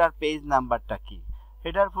হেডার ফুটার পেজ নাম্বারটা কি।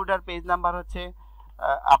 হেডার ফুটার পেজ নাম্বার হচ্ছে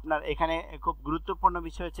আপনার এখানে খুব গুরুত্বপূর্ণ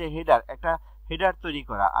বিষয় হচ্ছে হেডার, একটা হেডার তৈরি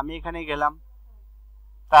করা। আমি এখানে গেলাম,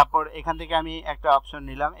 তারপর এখান থেকে আমি একটা অপশন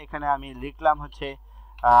নিলাম, এখানে আমি লিখলাম হচ্ছে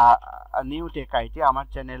নিউ টেক আইটি, আমার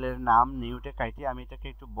চ্যানেলের নাম নিউ টেক আইটি। আমি এটাকে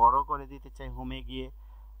একটু বড় করে দিতে চাই হোমে গিয়ে,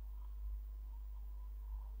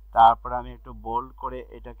 তারপর আমি একটু বোল্ড করে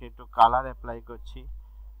এটাকে একটু কালার অ্যাপ্লাই করছি।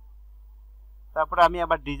 তারপর আমি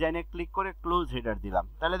আবার ডিজাইনে ক্লিক করে ক্লোজ হেডার দিলাম।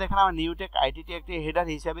 তাহলে দেখেন আমার নিউ টেক আইটিটি একটি হেডার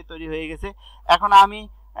হিসাবে তৈরি হয়ে গেছে। এখন আমি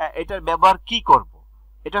এটার ব্যবহার কি করব,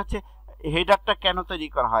 এটা হচ্ছে হেডারটা কেন তৈরি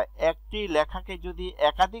করা হয়। একটি লেখাকে যদি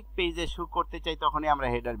একাধিক পেজে শো করতে চাই তখনই আমরা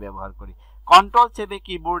হেডার ব্যবহার করি। কন্ট্রোল চেপে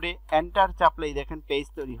কিবোর্ডে এন্টার চাপলেই দেখেন পেজ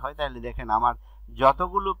তৈরি হয়। তাহলে দেখেন আমার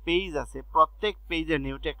যতগুলো পেজ আছে প্রত্যেক পেজে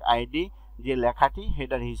নিউ টেক আইডি যে লেখাটি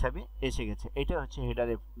হেডার হিসাবে এসে গেছে। এটা হচ্ছে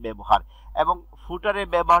হেডারের ব্যবহার। এবং ফুটারের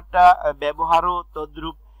ব্যবহারও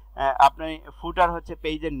তদ্রূপ। আপনি ফুটার হচ্ছে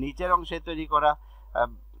পেজের নিচের অংশে তৈরি করা।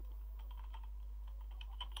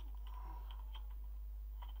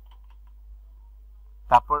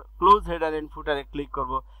 তারপর ক্লোজ হেডার এন্ড ফুটারে ক্লিক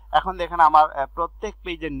করব। এখন দেখেন আমার প্রত্যেক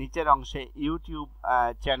পেজের নিচের অংশে ইউটিউব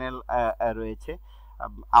চ্যানেল রয়েছে।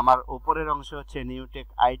 আমার উপরের অংশ হচ্ছে নিউ টেক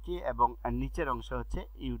আইটি এবং নিচের অংশ হচ্ছে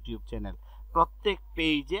ইউটিউব চ্যানেল। প্রত্যেক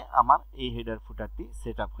পেজে আমার এই হেডার ফুটারটি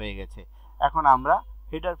সেট আপ হয়ে গেছে। এখন আমরা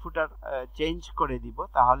হেডার ফুটার চেঞ্জ করে দিব।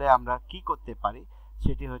 তাহলে আমরা কি করতে পারি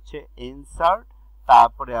সেটি হচ্ছে ইনসার্ট,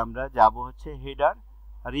 তারপরে আমরা যাব হচ্ছে হেডার,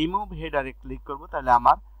 রিমুভ হেডারে ক্লিক করব। তাহলে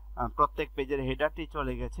আমার প্রত্যেক পেজের হেডারটি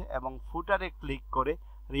চলে গেছে। এবং ফুটারে ক্লিক করে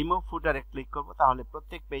রিমুভ ফুটারে ক্লিক করব, তাহলে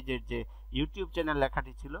প্রত্যেক পেজের যে ইউটিউব চ্যানেল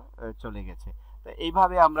লেখাটি ছিল চলে গেছে। তো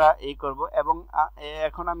এইভাবে আমরা এই করব। এবং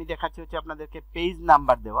এখন আমি দেখাচ্ছি হচ্ছে আপনাদেরকে পেজ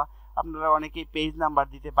নাম্বার দেওয়া। আপনারা অনেকেই পেজ নাম্বার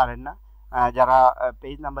দিতে পারেন না। যারা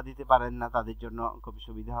পেজ নাম্বার দিতে পারেন না তাদের জন্য খুব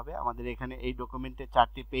সুবিধা হবে। আমাদের এখানে এই ডকুমেন্টে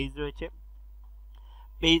 4টি পেজ রয়েছে।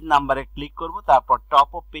 পেজ নাম্বারে ক্লিক করব, তারপর টপ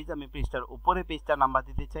অফ পেজ, আমি পেজটার উপরে পেজটা নাম্বার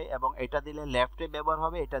দিতে চাই এবং এটা দিলে লেফটে ব্যবহার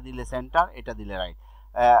হবে, এটা দিলে সেন্টার, এটা দিলে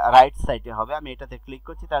রাইট সাইডে হবে। আমি এটাতে ক্লিক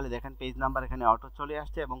করছি, তাহলে দেখেন পেজ নাম্বার এখানে অটো চলে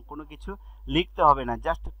আসছে এবং কোনো কিছু লিখতে হবে না।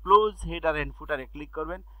 Just close header and ফুটারে click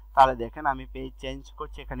করবেন, তাহলে দেখেন আমি পেজ চেঞ্জ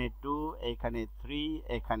করছি। এখানে 2, এখানে 3,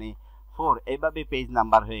 এখানে 4, এইভাবে পেজ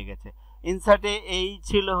নাম্বার হয়ে গেছে। ইনসার্টে এই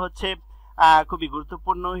ছিল হচ্ছে খুবই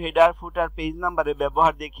গুরুত্বপূর্ণ হেডার ফুটার পেজ নাম্বারের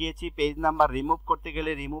ব্যবহার দেখিয়েছি। পেজ নাম্বার রিমুভ করতে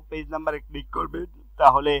গেলে রিমুভ পেজ নাম্বারে ক্লিক করবেন,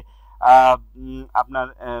 তাহলে আপনার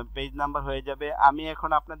পেজ নাম্বার হয়ে যাবে। আমি এখন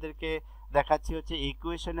আপনাদেরকে দেখাচ্ছি হচ্ছে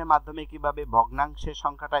ইকুয়েশনের মাধ্যমে কিভাবে ভগ্নাংশের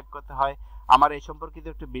সংখ্যা টাইপ করতে হয়। আমার এই সম্পর্কিত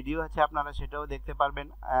একটু ভিডিও আছে, আপনারা সেটাও দেখতে পারবেন।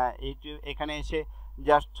 এখানে এসে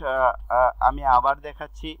জাস্ট আমি আবার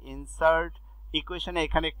দেখাচ্ছি, ইনসার্ট ইকুয়েশনে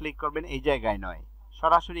এখানে ক্লিক করবেন, এই জায়গায় নয়,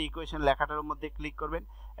 সরাসরি ইকুয়েশন লেখাটার মধ্যে ক্লিক করবেন।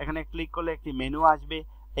 এখানে ক্লিক করলে একটি মেনু আসবে,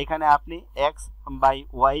 এখানে আপনি এক্স বাই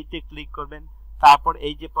ওয়াই তে ক্লিক করবেন। তারপর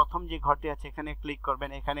এই যে প্রথম যে ঘরটি আছে এখানে ক্লিক করবেন।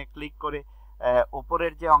 এখানে ক্লিক করে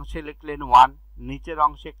উপরের যে অংশে লিখলেন 1, নিচের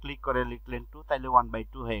অংশে ক্লিক করে লিখলেন 2, তাইলে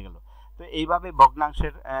 1/2 হয়ে গেল। তো এইভাবে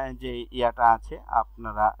ভগ্নাংশের যে ইয়াটা আছে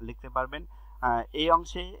আপনারা লিখতে পারবেন। এই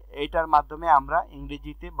অংশে এইটার মাধ্যমে আমরা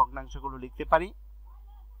ইংরেজিতে ভগ্নাংশগুলো লিখতে পারি।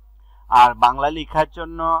 আর বাংলা লেখার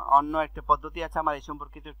জন্য অন্য একটা পদ্ধতি আছে, আমার এই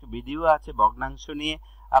সম্পর্কিত একটু ভিডিও আছে ভগ্নাংশ নিয়ে,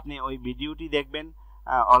 আপনি ওই ভিডিওটি দেখবেন।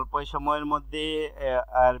 অল্প সময়ের মধ্যে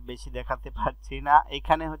আর বেশি দেখাতে পারছি না।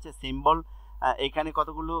 এখানে হচ্ছে সিম্বল, এখানে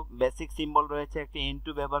কতগুলো বেসিক সিম্বল রয়েছে। একটি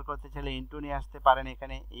ইনটু ব্যবহার করতে চাইলে ইনটু নিয়ে আসতে পারেন,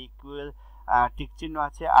 এখানে ইকুয়াল টিক চিহ্ন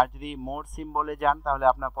আছে। আর যদি মোর সিম্বলে যান তাহলে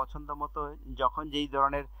আপনার পছন্দ মতো যখন যেই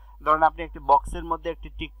ধরনের, ধরুন আপনি একটি বক্সের মধ্যে একটি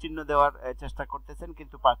টিক চিহ্ন দেওয়ার চেষ্টা করতেছেন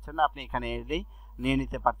কিন্তু পারছেন না, আপনি এখানে এলেই নিয়ে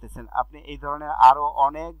নিতে পারতেছেন। আপনি এই ধরনের আরো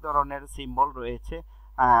অনেক ধরনের সিম্বল রয়েছে,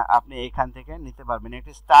 আপনি এখান থেকে নিতে পারবেন।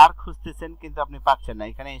 একটি স্টার খুঁজতেছেন কিন্তু আপনি পাচ্ছেন না,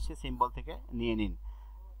 এখানে এসে সিম্বল থেকে নিয়ে নিন।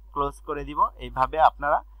 ক্লোজ করে দিব। এইভাবে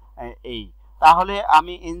আপনারা তাহলে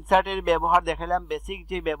আমি ইনসার্টের ব্যবহার দেখালাম। বেসিক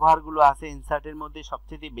যে ব্যবহারগুলো আছে ইনসার্টের মধ্যে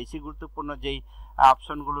সবচেয়ে বেশি গুরুত্বপূর্ণ যেই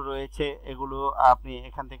অপশনগুলো রয়েছে এগুলো আপনি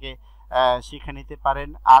এখান থেকে শিখে নিতে পারেন।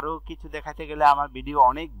 আরও কিছু দেখাতে গেলে আমার ভিডিও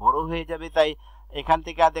অনেক বড় হয়ে যাবে, তাই এখান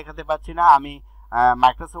থেকে আর দেখাতে পাচ্ছি না। আমি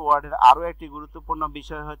মাইক্রোসফট ওয়ার্ডের আরও একটি গুরুত্বপূর্ণ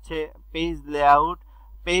বিষয় হচ্ছে পেজ লেআউট।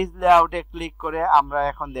 পেজ লেআউটে ক্লিক করে আমরা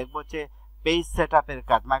এখন দেখব যে পেজ সেটআপের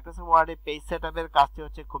কাজ। মাইক্রোসফট ওয়ার্ডে পেজ সেটআপের কাজটি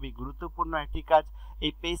হচ্ছে খুবই গুরুত্বপূর্ণ একটি কাজ।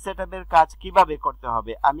 এই পেজ সেটআপের কাজ কিভাবে করতে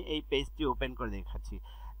হবে আমি এই পেজটি ওপেন করে দেখাচ্ছি।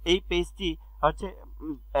 এই পেজটি হচ্ছে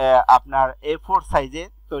আপনার A4 সাইজে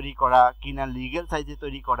তৈরি করা কিনা লিগ্যাল সাইজে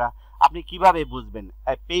তৈরি করা। আপনি কিভাবে বুঝবেন?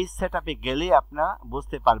 পেজ সেটআপে গেলে আপনারা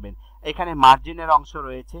বুঝতে পারবেন। এখানে মার্জিনের অংশ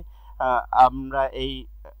রয়েছে। আমরা এই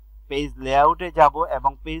পেজ লেআউটে যাব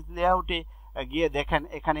এবং পেজ লেআউটে গিয়ে দেখেন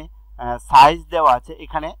এখানে সাইজ দেওয়া আছে,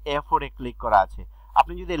 এখানে A4 এ ক্লিক করা আছে।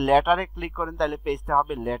 আপনি যদি লেটারে ক্লিক করেন তাহলে পেজটা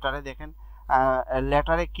হবে লেটারে। দেখেন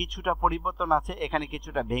লেটারে কিছুটা পরিবর্তন আছে, এখানে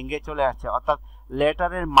কিছুটা ভেঙে চলে আসছে, অর্থাৎ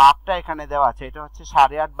লেটারের মাপটা এখানে দেওয়া আছে, এটা হচ্ছে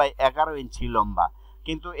 8.5 বাই 11 ইঞ্চি লম্বা,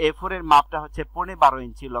 কিন্তু A4 এর মাপটা হচ্ছে 12.5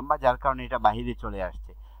 ইঞ্চি লম্বা, যার কারণে এটা বাহিরে চলে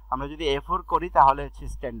আসছে। আমরা যদি A4 করি তাহলে হচ্ছে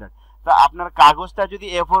স্ট্যান্ডার্ড। তো আপনার কাগজটা যদি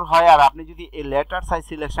A4 হয় আর আপনি যদি এই লেটার সাইজ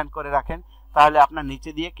সিলেকশন করে রাখেন তাহলে আপনার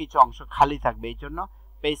নিচে দিয়ে কিছু অংশ খালি থাকবে। এই জন্য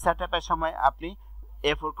পেজ সেটআপের সময় আপনি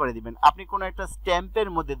A4 করে দিবেন। আপনি কোনো একটা স্ট্যাম্পের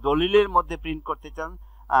মধ্যে, দলিলের মধ্যে প্রিন্ট করতে চান,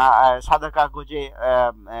 সাদা কাগজে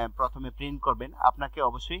প্রথমে প্রিন্ট করবেন, আপনাকে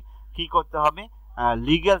অবশ্যই কি করতে হবে?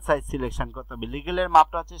 লিগ্যাল সাইজ সিলেকশন করতে হবে। লিগ্যালের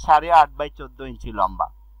মাপটা হচ্ছে 8.5 বাই 14 ইঞ্চি লম্বা।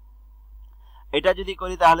 এটা যদি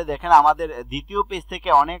করি তাহলে দেখেন আমাদের দ্বিতীয় পেজ থেকে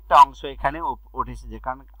অনেকটা অংশ এখানে উঠেছে, যে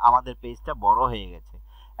কারণ আমাদের পেজটা বড় হয়ে গেছে।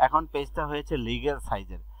 এখন পেজটা হয়েছে লিগ্যাল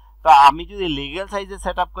সাইজের। তো আমি যদি লিগ্যাল সাইজে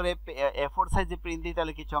সেটআপ করে A4 সাইজে প্রিন্ট দিই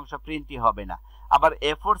তাহলে কিছু অংশ প্রিন্টই হবে না। আবার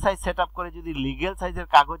A4 সাইজ সেটআপ করে যদি লিগ্যাল সাইজের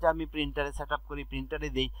কাগজে আমি প্রিন্টারে সেটআপ করি, প্রিন্টারে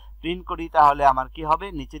দিই, প্রিন্ট করি, তাহলে আমার কি হবে?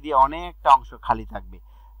 নিচে দিয়ে অনেকটা অংশ খালি থাকবে।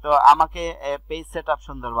 তো আমাকে পেজ সেটআপ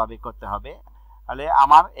সুন্দরভাবে করতে হবে। তাহলে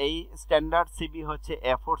আমার এই স্ট্যান্ডার্ড সিবি হচ্ছে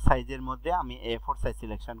A4 সাইজের মধ্যে, আমি A4 সাইজ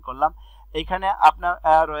সিলেকশন করলাম। এখানে আপনার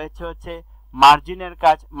রয়েছে হচ্ছে মার্জিনের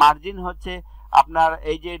কাজ। মার্জিন হচ্ছে আপনার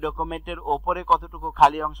এই যে ডকুমেন্টের ওপরে কতটুকু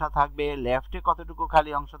খালি অংশ থাকবে, লেফটে কতটুকু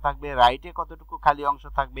খালি অংশ থাকবে, রাইটে কতটুকু খালি অংশ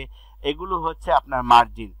থাকবে, এগুলো হচ্ছে আপনার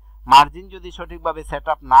মার্জিন। মার্জিন যদি সঠিকভাবে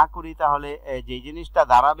সেটআপ না করি তাহলে যে জিনিসটা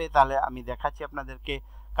দাঁড়াবে, তাহলে আমি দেখাচ্ছি আপনাদেরকে।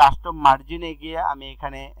 কাস্টম মার্জিনে গিয়ে আমি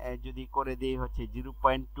এখানে যদি করে দিই হচ্ছে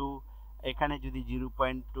 0.2, এখানে যদি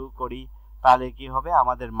 0.2 করি তাহলে কি হবে?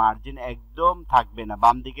 আমাদের মার্জিন একদম থাকবে না,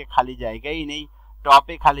 বাম দিকে খালি জায়গাই নেই,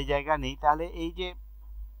 টপে খালি জায়গা নেই। তাহলে এই যে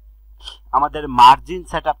আমাদের মার্জিন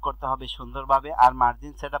সেটআপ করতে হবে সুন্দরভাবে। আর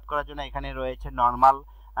মার্জিন সেটআপ করার জন্য এখানে রয়েছে নরমাল,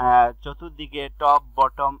 চতুর্দিকে টপ,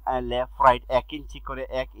 বটম, লেফট, রাইট 1 ইঞ্চি করে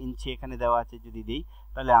 1 ইঞ্চি এখানে দেওয়া আছে। যদি দিই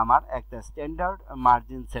তাহলে আমার একটা স্ট্যান্ডার্ড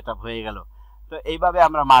মার্জিন সেটআপ হয়ে গেল। তো এইভাবে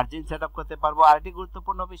আমরা মার্জিন সেটআপ করতে পারবো। আরেকটি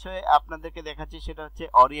গুরুত্বপূর্ণ বিষয় আপনাদেরকে দেখাচ্ছি, সেটা হচ্ছে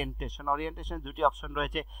ওরিয়েন্টেশন। ওরিয়েন্টেশন দুটি অপশন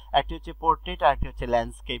রয়েছে, একটি হচ্ছে পোর্ট্রেট আর একটি হচ্ছে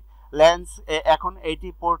ল্যান্ডস্কেপ। এখন এইটি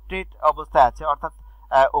পোর্ট্রেট অবস্থায় আছে, অর্থাৎ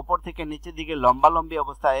উপর থেকে নিচের দিকে লম্বালম্বি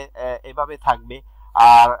অবস্থায় এভাবে থাকবে।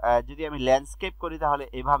 আর যদি আমি ল্যান্ডস্কেপ করি তাহলে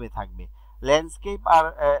এভাবে থাকবে। ল্যান্ডস্কেপ আর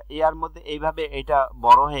ইয়ার মধ্যে এইভাবে এটা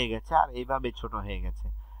বড় হয়ে গেছে আর এইভাবে ছোট হয়ে গেছে।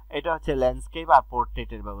 এটা হচ্ছে ল্যান্ডস্কেপ আর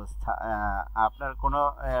পোর্ট্রেটের ব্যবস্থা। আপনার কোনো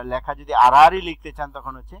লেখা যদি আড়াআড়ি লিখতে চান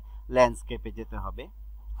তখন হচ্ছে ল্যান্ডস্কেপে যেতে হবে,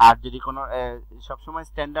 আর যদি কোনো সবসময়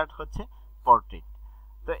স্ট্যান্ডার্ড হচ্ছে পোর্ট্রেট।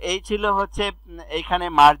 তো এই ছিল হচ্ছে এইখানে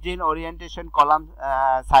মার্জিন, ওরিয়েন্টেশন, কলাম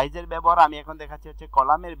সাইজের ব্যবহার। আমি এখন দেখাচ্ছি হচ্ছে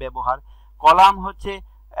কলামের ব্যবহার। কলাম হচ্ছে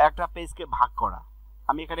একটা পেজকে ভাগ করা।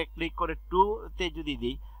 আমি এখানে ক্লিক করে 2 তে যদি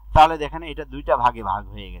দিই তাহলে দেখেন এটা দুইটা ভাগে ভাগ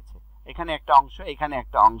হয়ে গেছে, এখানে একটা অংশ, এখানে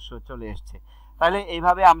একটা অংশ চলে এসছে। তাহলে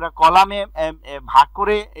এইভাবে আমরা কলামে ভাগ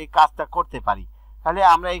করে এই কাজটা করতে পারি। তাহলে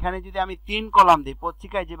আমরা এখানে যদি আমি 3 কলাম দিই,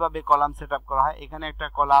 পত্রিকায় যেভাবে কলাম সেটআপ করা হয়, এখানে একটা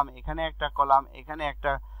কলাম, এখানে একটা কলাম, এখানে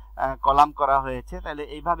একটা কলাম করা হয়েছে, তাহলে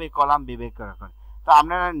এইভাবে কলাম বিবেক করা হয়। তো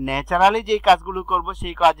আমরা ন্যাচারালি যে কাজগুলো করব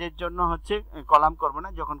সেই কাজের জন্য হচ্ছে কলাম করব না,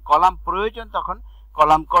 যখন কলাম প্রয়োজন তখন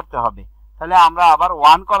কলাম করতে হবে। তাহলে আমরা আবার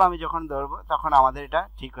 1 কলামে যখন ধরবো তখন আমাদের এটা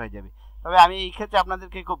ঠিক হয়ে যাবে। তবে আমি এই ক্ষেত্রে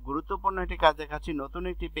আপনাদেরকে খুব গুরুত্বপূর্ণ একটি কাজ দেখাচ্ছি, নতুন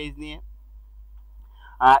একটি পেজ নিয়ে।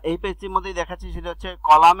 এই পেজটির মধ্যেই দেখাচ্ছি, সেটা হচ্ছে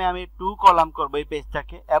কলামে আমি 2 কলাম করব এই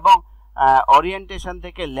পেজটাকে, এবং ওরিয়েন্টেশন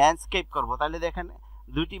থেকে ল্যান্ডস্কেপ করব। তাহলে দেখেন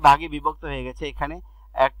দুটি ভাগে বিভক্ত হয়ে গেছে, এখানে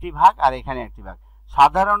একটি ভাগ আর এখানে একটি ভাগ।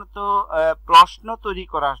 সাধারণত প্রশ্ন তৈরি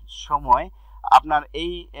করার সময় আপনার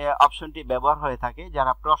এই অপশনটি ব্যবহার হয়ে থাকে।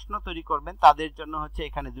 যারা প্রশ্ন তৈরি করবেন তাদের জন্য হচ্ছে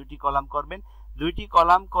এখানে 2টি কলাম করবেন, 2টি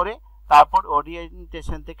কলাম করে তারপর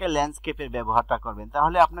ওরিয়েন্টেশন থেকে ল্যান্ডস্কেপের ব্যবহারটা করবেন।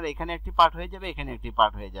 তাহলে আপনার এখানে একটি পার্ট হয়ে যাবে, এখানে একটি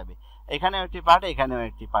পার্ট হয়ে যাবে, এখানেও একটি পার্ট, এখানেও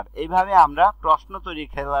একটি পার্ট। এইভাবে আমরা প্রশ্ন তৈরি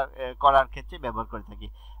করার ক্ষেত্রে ব্যবহার করে থাকি।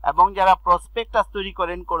 এবং যারা প্রসপেক্টাস তৈরি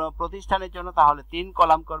করেন কোনো প্রতিষ্ঠানের জন্য তাহলে 3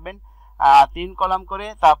 কলাম করবেন, 3 কলাম করে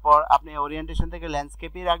তারপর আপনি ওরিয়েন্টেশন থেকে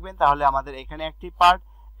ল্যান্ডস্কেপই রাখবেন। তাহলে আমাদের এখানে একটি পার্ট,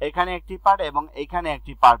 এখানে একটি পার্ট এবং এখানে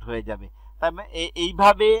একটি পার্ট হয়ে যাবে। তবে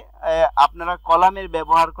এইভাবে আপনারা কলামের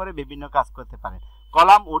ব্যবহার করে বিভিন্ন কাজ করতে পারেন।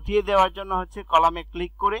 কলাম উঠিয়ে দেওয়ার জন্য হচ্ছে কলামে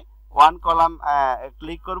ক্লিক করে 1 কলাম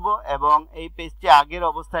ক্লিক করব, এবং এই পেজটি আগের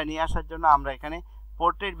অবস্থায় নিয়ে আসার জন্য আমরা এখানে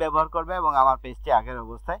পোর্ট্রেট ব্যবহার করব, এবং আমার পেজটি আগের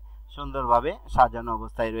অবস্থায় সুন্দরভাবে সাজানো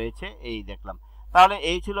অবস্থায় রয়েছে, এই দেখলাম। তাহলে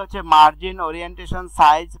এই ছিল হচ্ছে মার্জিন, ওরিয়েন্টেশন,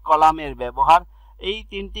 সাইজ, কলামের ব্যবহার। এই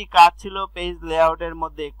 3টি কাজ ছিল পেজ লেআউটের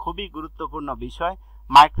মধ্যে খুবই গুরুত্বপূর্ণ বিষয়।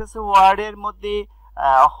 মাইক্রোসফট ওয়ার্ডের মধ্যে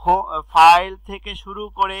ফাইল থেকে শুরু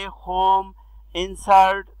করে হোম,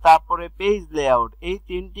 ইনসার্ট, তারপরে পেজ লেআউট, এই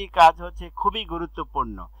তিনটি কাজ হচ্ছে খুবই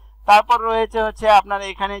গুরুত্বপূর্ণ। তারপর রয়েছে হচ্ছে আপনার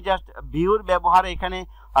এখানে জাস্ট ভিউর ব্যবহার, এখানে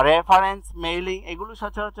রেফারেন্স, মেইলিং, এগুলো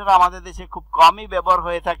সচরাচর আমাদের দেশে খুব কমই ব্যবহার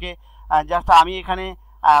হয়ে থাকে। জাস্ট আমি এখানে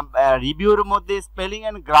রিভিউর মধ্যে স্পেলিং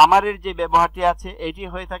অ্যান্ড গ্রামারের যে ব্যবহারটি আছে এটি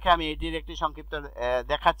হয়ে থাকে, আমি এটির একটি সংক্ষিপ্ত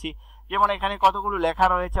দেখাচ্ছি। যেমন এখানে কতগুলো লেখা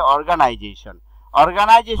রয়েছে অর্গানাইজেশন,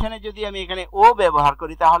 অর্গানাইজেশনে যদি আমি এখানে ও ব্যবহার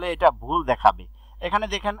করি তাহলে এটা ভুল দেখাবে। এখানে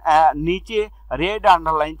দেখেন নিচে রেড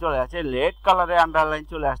আন্ডারলাইন চলে আসছে, রেড কালারে আন্ডারলাইন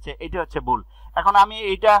চলে আসছে, এটি হচ্ছে ভুল। এখন আমি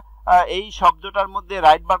এইটা এই শব্দটার মধ্যে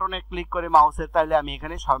রাইট বাটনে ক্লিক করে মাউসের, তাহলে আমি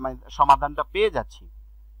এখানে সমাধানটা পেয়ে যাচ্ছি।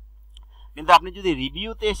 কিন্তু আপনি যদি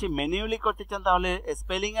রিভিউতে এসে ম্যানুয়ালি করতে চান তাহলে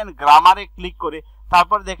স্পেলিং অ্যান্ড গ্রামারে ক্লিক করে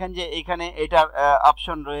তারপর দেখেন যে এখানে এটার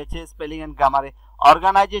অপশন রয়েছে স্পেলিং অ্যান্ড গ্রামারে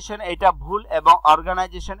অর্গানাইজেশন এটা ভুল এবং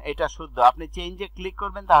অর্গানাইজেশন এটা শুদ্ধ। আপনি চেঞ্জে ক্লিক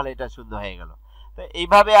করবেন তাহলে এটা শুদ্ধ হয়ে গেল। তো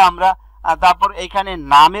এইভাবে আমরা তারপর এখানে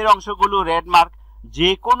নামের অংশগুলো রেড মার্ক, যে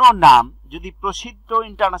কোনো নাম যদি প্রসিদ্ধ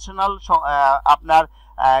ইন্টারন্যাশনাল আপনার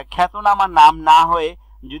খ্যাতনামা নাম না হয়ে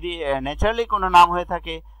যদি ন্যাচারালি কোনো নাম হয়ে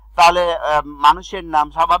থাকে, তাহলে মানুষের নাম,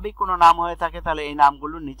 স্বাভাবিক কোনো নাম হয়ে থাকে, তাহলে এই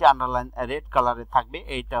নামগুলো নিচে আন্ডারলাইন রেড কালারে থাকবে।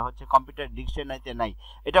 এইটা হচ্ছে কম্পিউটার ডিকশনারিতে নাই,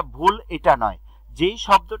 এটা ভুল, এটা নয়। যেই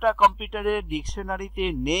শব্দটা কম্পিউটারের ডিকশনারিতে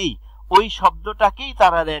নেই ওই শব্দটাকেই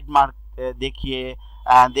তারা রেড মার্ক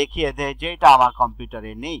দেখিয়ে দেয় যে এটা আমার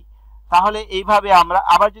কম্পিউটারে নেই। তাহলে এইভাবে আমরা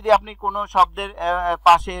আবার যদি আপনি কোনো শব্দের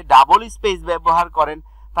পাশে ডাবল স্পেস ব্যবহার করেন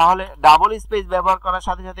তাহলে ডাবল স্পেস ব্যবহার করার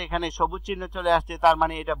সাথে সাথে এখানে সবুজ চিহ্ন চলে আসছে, তার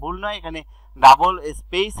মানে এটা ভুল নয়, এখানে ডাবল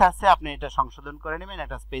স্পেস আছে, আপনি এটা সংশোধন করে নেবেন,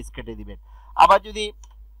 একটা স্পেস কেটে দিবেন। আবার যদি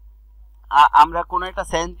আমরা কোনো একটা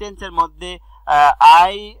সেন্টেন্সের মধ্যে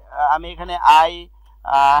আমি এখানে আই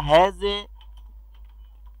হ্যাজ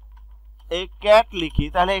এ ক্যাট লিখি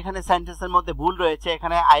তাহলে এখানে সেন্টেন্সের মধ্যে ভুল রয়েছে,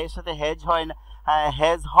 এখানে আই এর সাথে হ্যাজ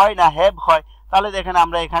হয় না হ্যাভ হয়, তাহলে দেখেন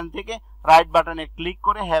আমরা এখান থেকে রাইট বাটনে ক্লিক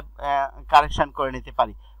করে হ্যাভ কারেকশন করে নিতে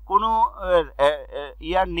পারি। কোনো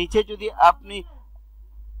ইয়ার নিচে যদি আপনি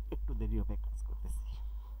একটু দেরি হবে কাজ করতেছি,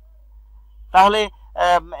 তাহলে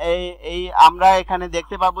এই আমরা এখানে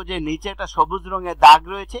দেখতে পাবো যে নিচে একটা সবুজ রঙের দাগ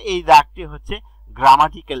রয়েছে, এই দাগটি হচ্ছে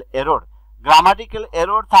গ্রামাটিক্যাল এরর। গ্রামাটিক্যাল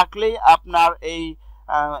এরর থাকলেই আপনার এই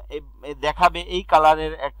দেখাবে এই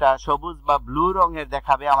কালারের একটা সবুজ বা ব্লু রঙের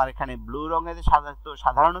দেখাবে। আমার এখানে ব্লু রঙের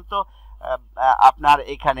সাধারণত আপনার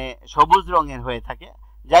এখানে সবুজ রঙের হয়ে থাকে।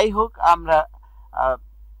 যাই হোক, আমরা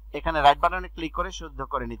এখানে রাইট বাটনে ক্লিক করে শুদ্ধ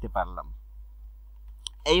করে নিতে পারলাম।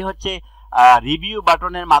 এই হচ্ছে রিভিউ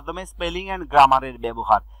বাটনের মাধ্যমে স্পেলিং অ্যান্ড গ্রামারের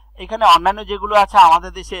ব্যবহার। এখানে অন্যান্য যেগুলো আছে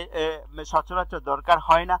আমাদের দেশে সচরাচর দরকার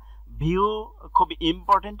হয় না। ভিউ খুব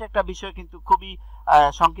ইম্পর্টেন্ট একটা বিষয়, কিন্তু খুবই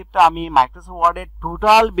সংক্ষিপ্ত আমি মাইক্রোসফট ওয়ার্ডের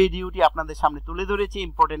টোটাল ভিডিওটি আপনাদের সামনে তুলে ধরেছি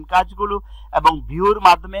ইম্পর্টেন্ট কাজগুলো, এবং ভিউর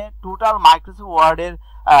মাধ্যমে টোটাল মাইক্রোসফট ওয়ার্ডের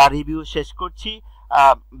রিভিউ শেষ করছি।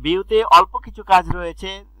 ভিউতে অল্প কিছু কাজ রয়েছে,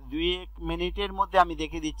 2-1 মিনিটের মধ্যে আমি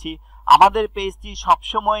দেখিয়ে দিচ্ছি। আমাদের পেজটি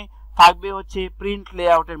সবসময় থাকবে হচ্ছে প্রিন্ট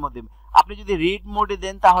লেআউটের মধ্যে। আপনি যদি রিড মোডে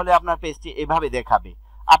দেন তাহলে আপনার পেজটি এভাবে দেখাবে।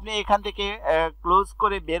 আপনি এখান থেকে ক্লোজ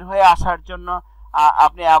করে বের হয়ে আসার জন্য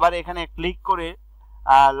আপনি আবার এখানে ক্লিক করে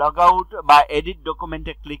লগ আউট বা এডিট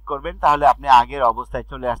ডকুমেন্টে ক্লিক করবেন, তাহলে আপনি আগের অবস্থায়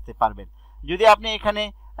চলে আসতে পারবেন। যদি আপনি এখানে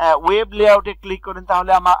ওয়েব লেআউটে ক্লিক করেন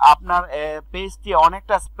তাহলে আপনার পেজটি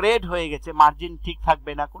অনেকটা স্প্রেড হয়ে গেছে, মার্জিন ঠিক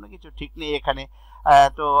থাকবে না, কোনো কিছু ঠিক নেই এখানে,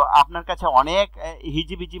 তো আপনার কাছে অনেক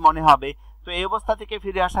হিজিবিজি মনে হবে। তো এই অবস্থা থেকে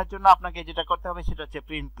ফিরে আসার জন্য আপনাকে যেটা করতে হবে সেটা হচ্ছে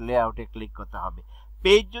প্রিন্ট লেআউটে ক্লিক করতে হবে।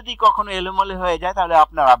 পেজ যদি কখনো এলোমেলো হয়ে যায় তাহলে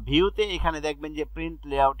আপনারা ভিউতে এখানে দেখবেন যে প্রিন্ট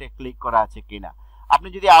লেআউটে ক্লিক করা আছে কিনা। আপনি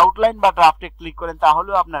যদি আউটলাইন বা ড্রাফটে ক্লিক করেন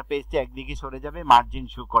তাহলেও আপনার পেজটি একদিকে সরে যাবে, মার্জিন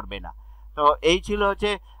শো করবে না। তো এই ছিল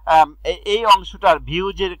হচ্ছে এই অংশটার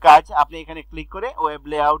ভিউজের কাজ। আপনি এখানে ক্লিক করে ওয়েব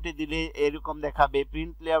লেআউটে দিলে এরকম দেখাবে,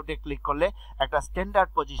 প্রিন্ট লেআউটে ক্লিক করলে একটা স্ট্যান্ডার্ড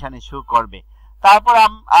পজিশনে শো করবে। তারপর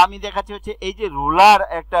আমি দেখাচ্ছি হচ্ছে এই যে রুলার,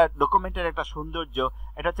 একটা ডকুমেন্টের একটা সৌন্দর্য,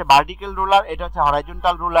 এটা হচ্ছে ভার্টিক্যাল রুলার, এটা হচ্ছে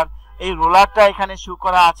হরাইজন্টাল রুলার। এই রুলারটা এখানে শো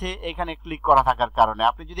করা আছে এখানে ক্লিক করা থাকার কারণে।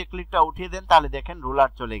 আপনি যদি ক্লিকটা উঠিয়ে দেন তাহলে দেখেন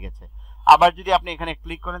রুলার চলে গেছে, আবার যদি আপনি এখানে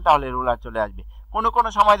ক্লিক করেন তাহলে রুলার চলে আসবে। কোনো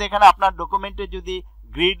সময় দেখেন আপনার ডকুমেন্টে যদি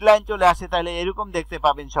গ্রিড লাইন চলে আসে তাহলে এরকম দেখতে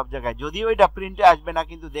পাবেন সব জায়গায়, যদিও এটা প্রিন্টে আসবে না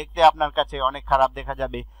কিন্তু দেখতে আপনার কাছে অনেক খারাপ দেখা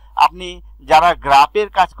যাবে। আপনি যারা গ্রাফের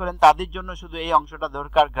কাজ করেন তাদের জন্য শুধু এই অংশটা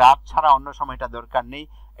দরকার, গ্রাফ ছাড়া অন্য সময়টা দরকার নেই,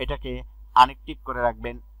 এটাকে আনএক্টিভ করে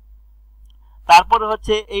রাখবেন। তারপরে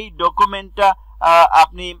হচ্ছে এই ডকুমেন্টটা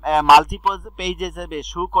আপনি মাল্টিপল পেজেস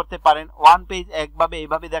শো করতে পারেন। ওয়ান পেজ একভাবে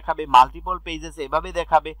এইভাবে দেখাবে, মাল্টিপল পেজেস এভাবে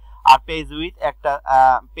দেখাবে, আর পেজ উইথ একটা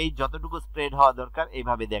পেজ যতটুকু স্প্রেড হওয়া দরকার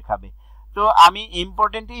এইভাবে দেখাবে। তো আমি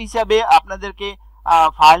ইম্পর্টেন্ট হিসাবে আপনাদেরকে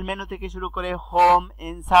ফাইল মেনু থেকে শুরু করে হোম,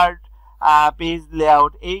 ইনসার্ট, পেজ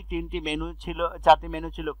লেআউট, এই 3টি মেনু ছিল, 4টি মেনু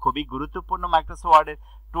ছিল খুবই গুরুত্বপূর্ণ মাইক্রোসফট ওয়ার্ডের।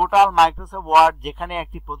 টোটাল মাইক্রোসফট ওয়ার্ড যেখানে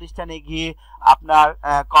একটি প্রতিষ্ঠানে গিয়ে আপনার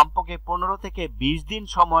কমপক্ষে 15 থেকে 20 দিন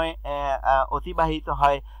সময় অতিবাহিত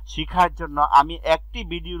হয় শেখার জন্য, আমি একটি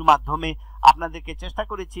ভিডিওর মাধ্যমে আপনাদেরকে চেষ্টা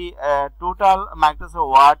করেছি টোটাল মাইক্রোসফট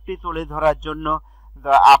ওয়ার্ডটি তুলে ধরার জন্য।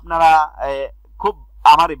 আপনারা খুব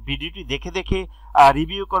আমার ভিডিওটি দেখে দেখে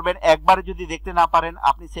রিভিউ করবেন। একবারে যদি দেখতে না পারেন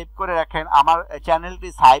আপনি সেভ করে রাখেন, আমার চ্যানেলটি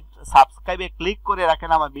সাবস্ক্রাইবে ক্লিক করে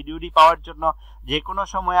রাখেন আমার ভিডিওটি পাওয়ার জন্য। যে কোনো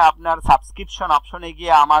সময় আপনার সাবস্ক্রিপশন অপশনে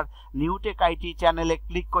গিয়ে আমার নিউটেক আইটি চ্যানেলে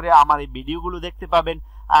ক্লিক করে আমার এই ভিডিওগুলো দেখতে পাবেন।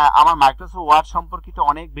 আমার মাইক্রোসফট ওয়ার্ড সম্পর্কিত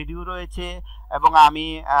অনেক ভিডিও রয়েছে এবং আমি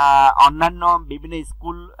অন্যান্য বিভিন্ন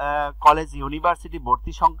স্কুল, কলেজ, ইউনিভার্সিটি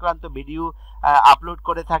ভর্তি সংক্রান্ত ভিডিও আপলোড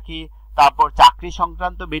করে থাকি, তারপর চাকরি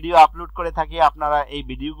সংক্রান্ত ভিডিও আপলোড করে থাকি, আপনারা এই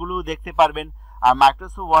ভিডিওগুলো দেখতে পারবেন। আর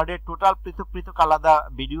মাইক্রোসফট ওয়ার্ডের টোটাল পৃথক পৃথক আলাদা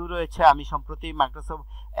ভিডিও রয়েছে। আমি সম্প্রতি মাইক্রোসফট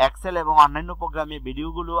এক্সেল এবং অন্যান্য প্রোগ্রামে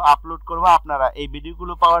ভিডিওগুলো আপলোড করব। আপনারা এই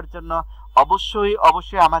ভিডিওগুলো পাওয়ার জন্য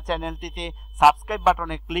অবশ্যই আমার চ্যানেলটিতে সাবস্ক্রাইব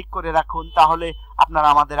বাটনে ক্লিক করে রাখুন, তাহলে আপনারা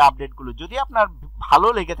আমাদের আপডেটগুলো, যদি আপনার ভালো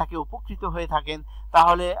লেগে থাকে, উপকৃত হয়ে থাকেন,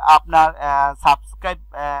 তাহলে আপনার সাবস্ক্রাইব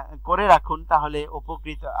করে রাখুন, তাহলে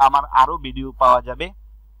উপকৃত আমার আরও ভিডিও পাওয়া যাবে।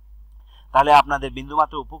 তাহলে আপনাদের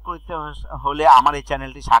বিন্দুমাত্র উপকৃত হলে আমার এই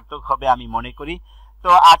চ্যানেলটি সার্থক হবে আমি মনে করি। তো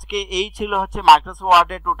আজকে এই ছিল হচ্ছে মাইক্রোসফট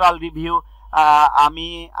ওয়ার্ডের টোটাল রিভিউ। আমি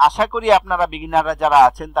আশা করি আপনারা বিগিনাররা যারা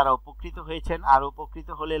আছেন তারা উপকৃত হয়েছেন। আর উপকৃত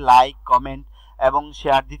হলে লাইক, কমেন্ট এবং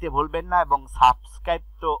শেয়ার দিতে ভুলবেন না, এবং সাবস্ক্রাইব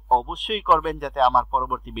তো অবশ্যই করবেন যাতে আমার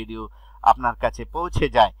পরবর্তী ভিডিও আপনার কাছে পৌঁছে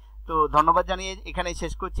যায়। তো ধন্যবাদ জানিয়ে এখানে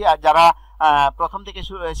শেষ করছি। আর যারা প্রথম থেকে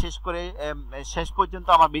শেষ পর্যন্ত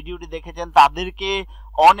আমার ভিডিওটি দেখেছেন তাদেরকে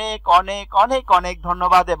অনেক অনেক অনেক অনেক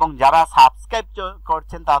ধন্যবাদ, এবং যারা সাবস্ক্রাইব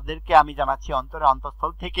করছেন তাদেরকে আমি জানাচ্ছি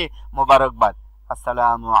অন্তঃস্থল থেকে মোবারকবাদ।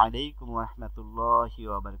 আসসালামু আলাইকুম ওয়া রাহমাতুল্লাহি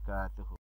ওয়া বারাকাতুহু।